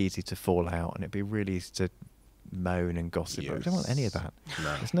really easy to fall out and it'd be really easy to moan and gossip. But we don't want any of that.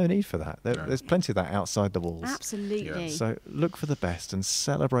 There's no need for that. There's plenty of that outside the walls. Absolutely. So look for the best and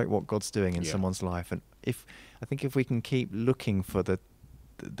celebrate what God's doing in someone's life. And if we can keep looking for the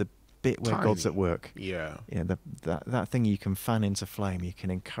bit where God's at work, that thing you can fan into flame, you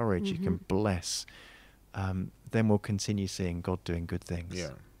can encourage, you can bless, then we'll continue seeing God doing good things.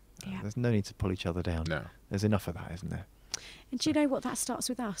 There's no need to pull each other down. There's enough of that, isn't there? And do you know what? That starts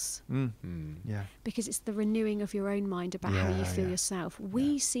with us. Because it's the renewing of your own mind about how you feel yourself.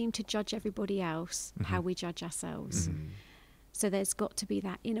 We seem to judge everybody else how we judge ourselves. So there's got to be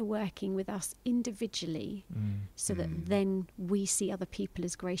that inner working with us individually so that then we see other people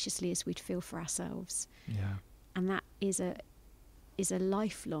as graciously as we'd feel for ourselves. And that is a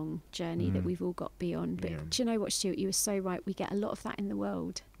lifelong journey that we've all got to be on. But do you know what, Stuart? You were so right. We get a lot of that in the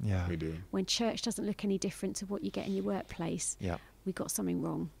world. We do. When church doesn't look any different to what you get in your workplace, we got something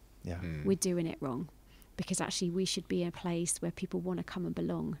wrong. We're doing it wrong. Because actually we should be in a place where people want to come and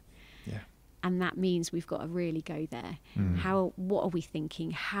belong. And that means we've got to really go there. What are we thinking?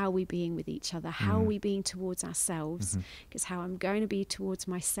 How are we being with each other? How are we being towards ourselves? Because how I'm going to be towards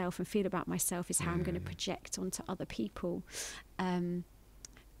myself and feel about myself is how I'm going to project onto other people. And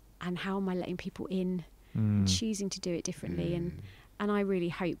how am I letting people in and choosing to do it differently? And I really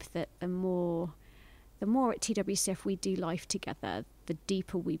hope that the more at TWCF we do life together, the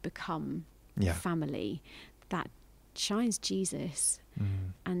deeper we become family. That shines Jesus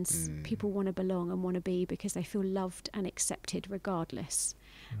and people want to belong and want to be because they feel loved and accepted regardless.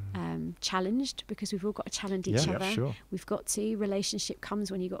 Challenged because we've all got to challenge each other. We've got to. Relationship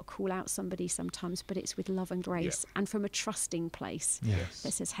comes when you've got to call out somebody sometimes, but it's with love and grace and from a trusting place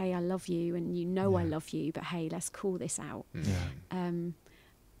that says, hey, I love you and I love you, but hey, let's call this out. And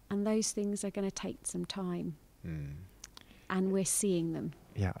those things are going to take some time and we're seeing them.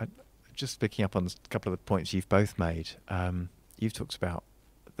 Just picking up on a couple of the points you've both made, you've talked about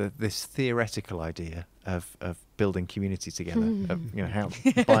this theoretical idea of building community together,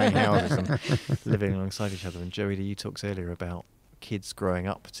 of buying houses and living alongside each other. And Joey, you talked earlier about kids growing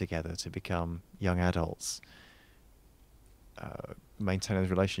up together to become young adults, maintain those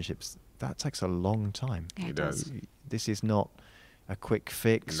relationships. That takes a long time. It does. This is not a quick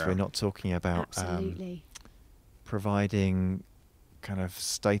fix. We're not talking about providing kind of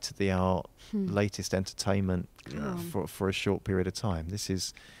state-of-the-art, latest entertainment for a short period of time. This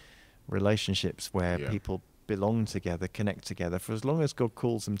is relationships where people belong together, connect together for as long as God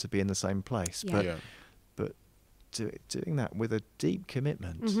calls them to be in the same place. But doing that with a deep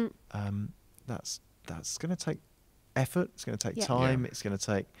commitment, that's going to take effort. It's going to take time. It's going to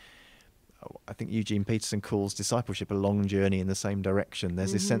take. I think Eugene Peterson calls discipleship a long journey in the same direction.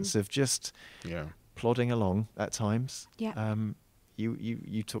 There's this sense of just plodding along at times.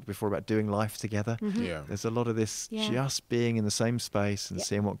 You talked before about doing life together. There's a lot of this just being in the same space and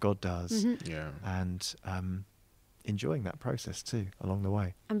seeing what God does and enjoying that process too along the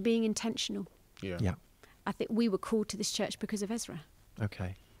way. And being intentional. Yeah. I think we were called to this church because of Ezra.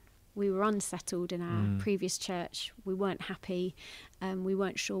 Okay. We were unsettled in our previous church. We weren't happy. We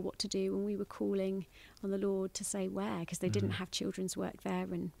weren't sure what to do, and we were calling on the Lord to say where, because they didn't have children's work there,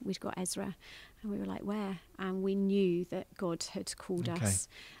 and we'd got Ezra, and we were like, where? And we knew that God had called us.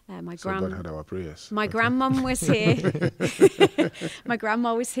 God had our prayers. My grandmum was here. My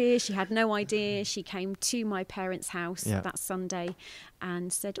grandma was here. She had no idea. She came to my parents' house that Sunday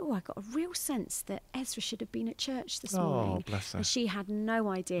and said, I got a real sense that Ezra should have been at church this morning. Oh, bless her. And she had no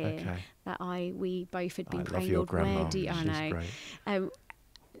idea that we both had been praying, Lord, where do you... I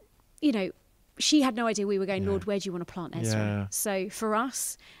know. She had no idea we were going, Lord, where do you want to plant Ezra? Yeah. So for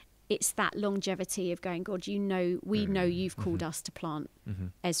us, it's that longevity of going, God, we know you've called us to plant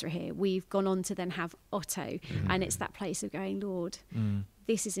Ezra here. We've gone on to then have Otto. And it's that place of going, Lord,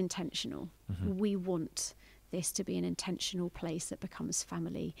 this is intentional. We want this to be an intentional place that becomes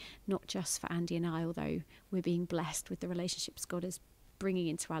family, not just for Andy and I, although we're being blessed with the relationships God is bringing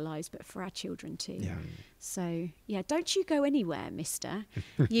into our lives, but for our children too. Yeah. So don't you go anywhere, mister.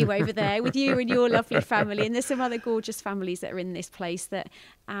 You over there with you and your lovely family, and there's some other gorgeous families that are in this place that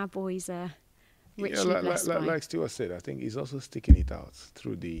our boys are richly blessed by. Like Stuart said, I think he's also sticking it out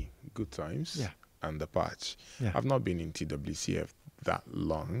through the good times and the patch. I've not been in TWCF that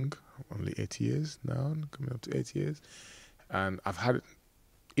long, only 8 years now, coming up to 8 years, and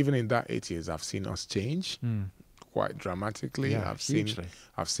even in that 8 years, I've seen us change quite dramatically. I've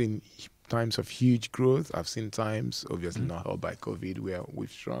seen times of huge growth. I've seen times, obviously not helped by COVID, where we've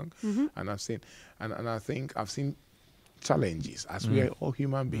shrunk, and I've seen, and I think I've seen challenges. As we are all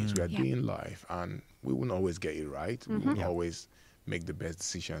human beings, we are doing life, and we won't always get it right. We won't always make the best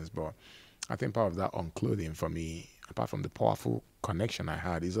decisions. But I think part of that unclothing for me, apart from the powerful connection I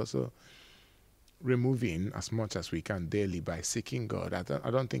had, is also removing as much as we can daily by seeking God. I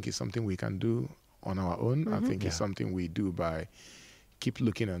don't think it's something we can do on our own. I think it's something we do by keep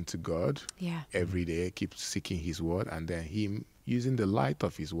looking unto God every day, keep seeking His word, and then Him using the light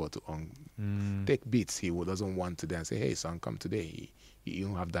of His word to take bits He doesn't want to then say, hey son, come today, you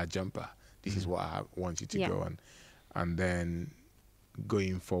don't have that jumper, this is what I want you to go on, and then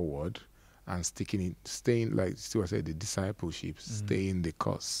going forward and staying, like Stuart said, the discipleship, staying the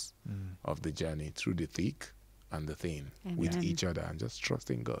course of the journey through the thick and the thin with each other, and just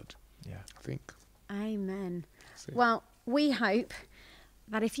trusting God. I think. Amen. Well, we hope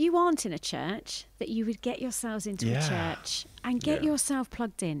that if you aren't in a church, that you would get yourselves into a church and get yourself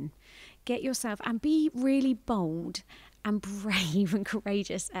plugged in. Get yourself, and be really bold and brave and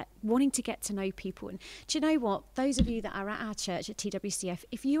courageous at wanting to get to know people. And do you know what? Those of you that are at our church at TWCF,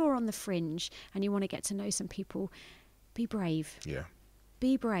 if you are on the fringe and you want to get to know some people, be brave. Yeah.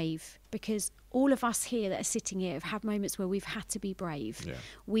 Be brave, because all of us here that are sitting here have had moments where we've had to be brave. Yeah.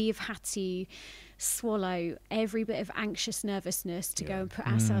 We've had to swallow every bit of anxious nervousness to go and put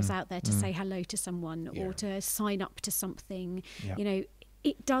ourselves out there to say hello to someone or to sign up to something. You know,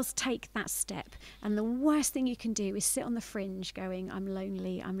 it does take that step. And the worst thing you can do is sit on the fringe going, I'm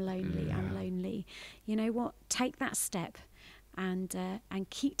lonely, I'm lonely, I'm lonely. You know what? Take that step. And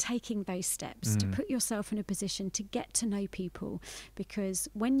keep taking those steps to put yourself in a position to get to know people, because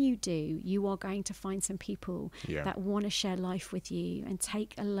when you do, you are going to find some people that want to share life with you and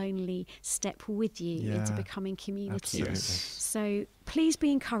take a lonely step with you into becoming community. So please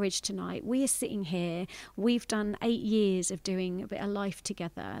be encouraged tonight. We are sitting here. We've done 8 years of doing a bit of life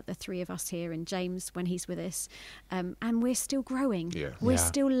together, the three of us here, and James when he's with us, and we're still growing. We're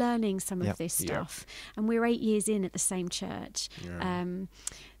still learning some of this stuff, and we're 8 years in at the same church.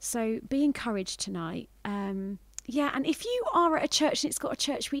 So be encouraged tonight. And if you are at a church and it's got a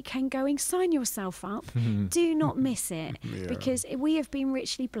church weekend going, sign yourself up. Do not miss it, because we have been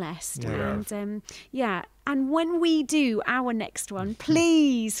richly blessed. And when we do our next one,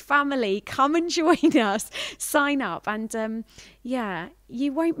 please, family, come and join us. Sign up, and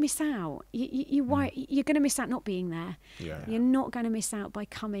you won't miss out. You won't. You're going to miss out not being there. You're not going to miss out by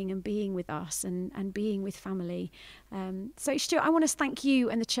coming and being with us and being with family. So Stuart, I want to thank you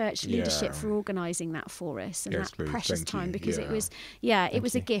and the church leadership for organising that for us and that precious time, because it was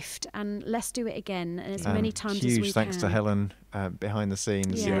a gift, and let's do it again as many times as we can. Huge thanks to Helen behind the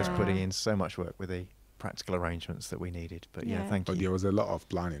scenes, who was putting in so much work with the practical arrangements that we needed. But thank you. But there was a lot of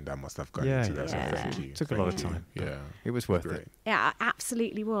planning that must have gone into that. So thank you. Took a lot of time. It was worth it. Yeah, it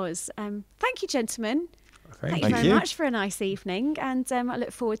absolutely was. Thank you, gentlemen. Thank you very much for a nice evening, and I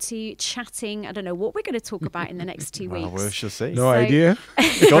look forward to chatting. I don't know what we're going to talk about in the next 2 weeks. Well, we shall see. No idea.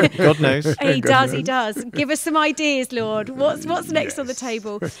 God knows. He does. Give us some ideas, Lord. What's next on the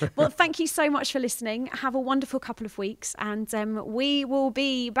table? Well, thank you so much for listening. Have a wonderful couple of weeks, and we will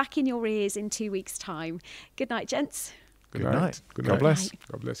be back in your ears in 2 weeks' time. Good night, gents. Good night. Good God night. bless.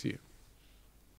 God bless you.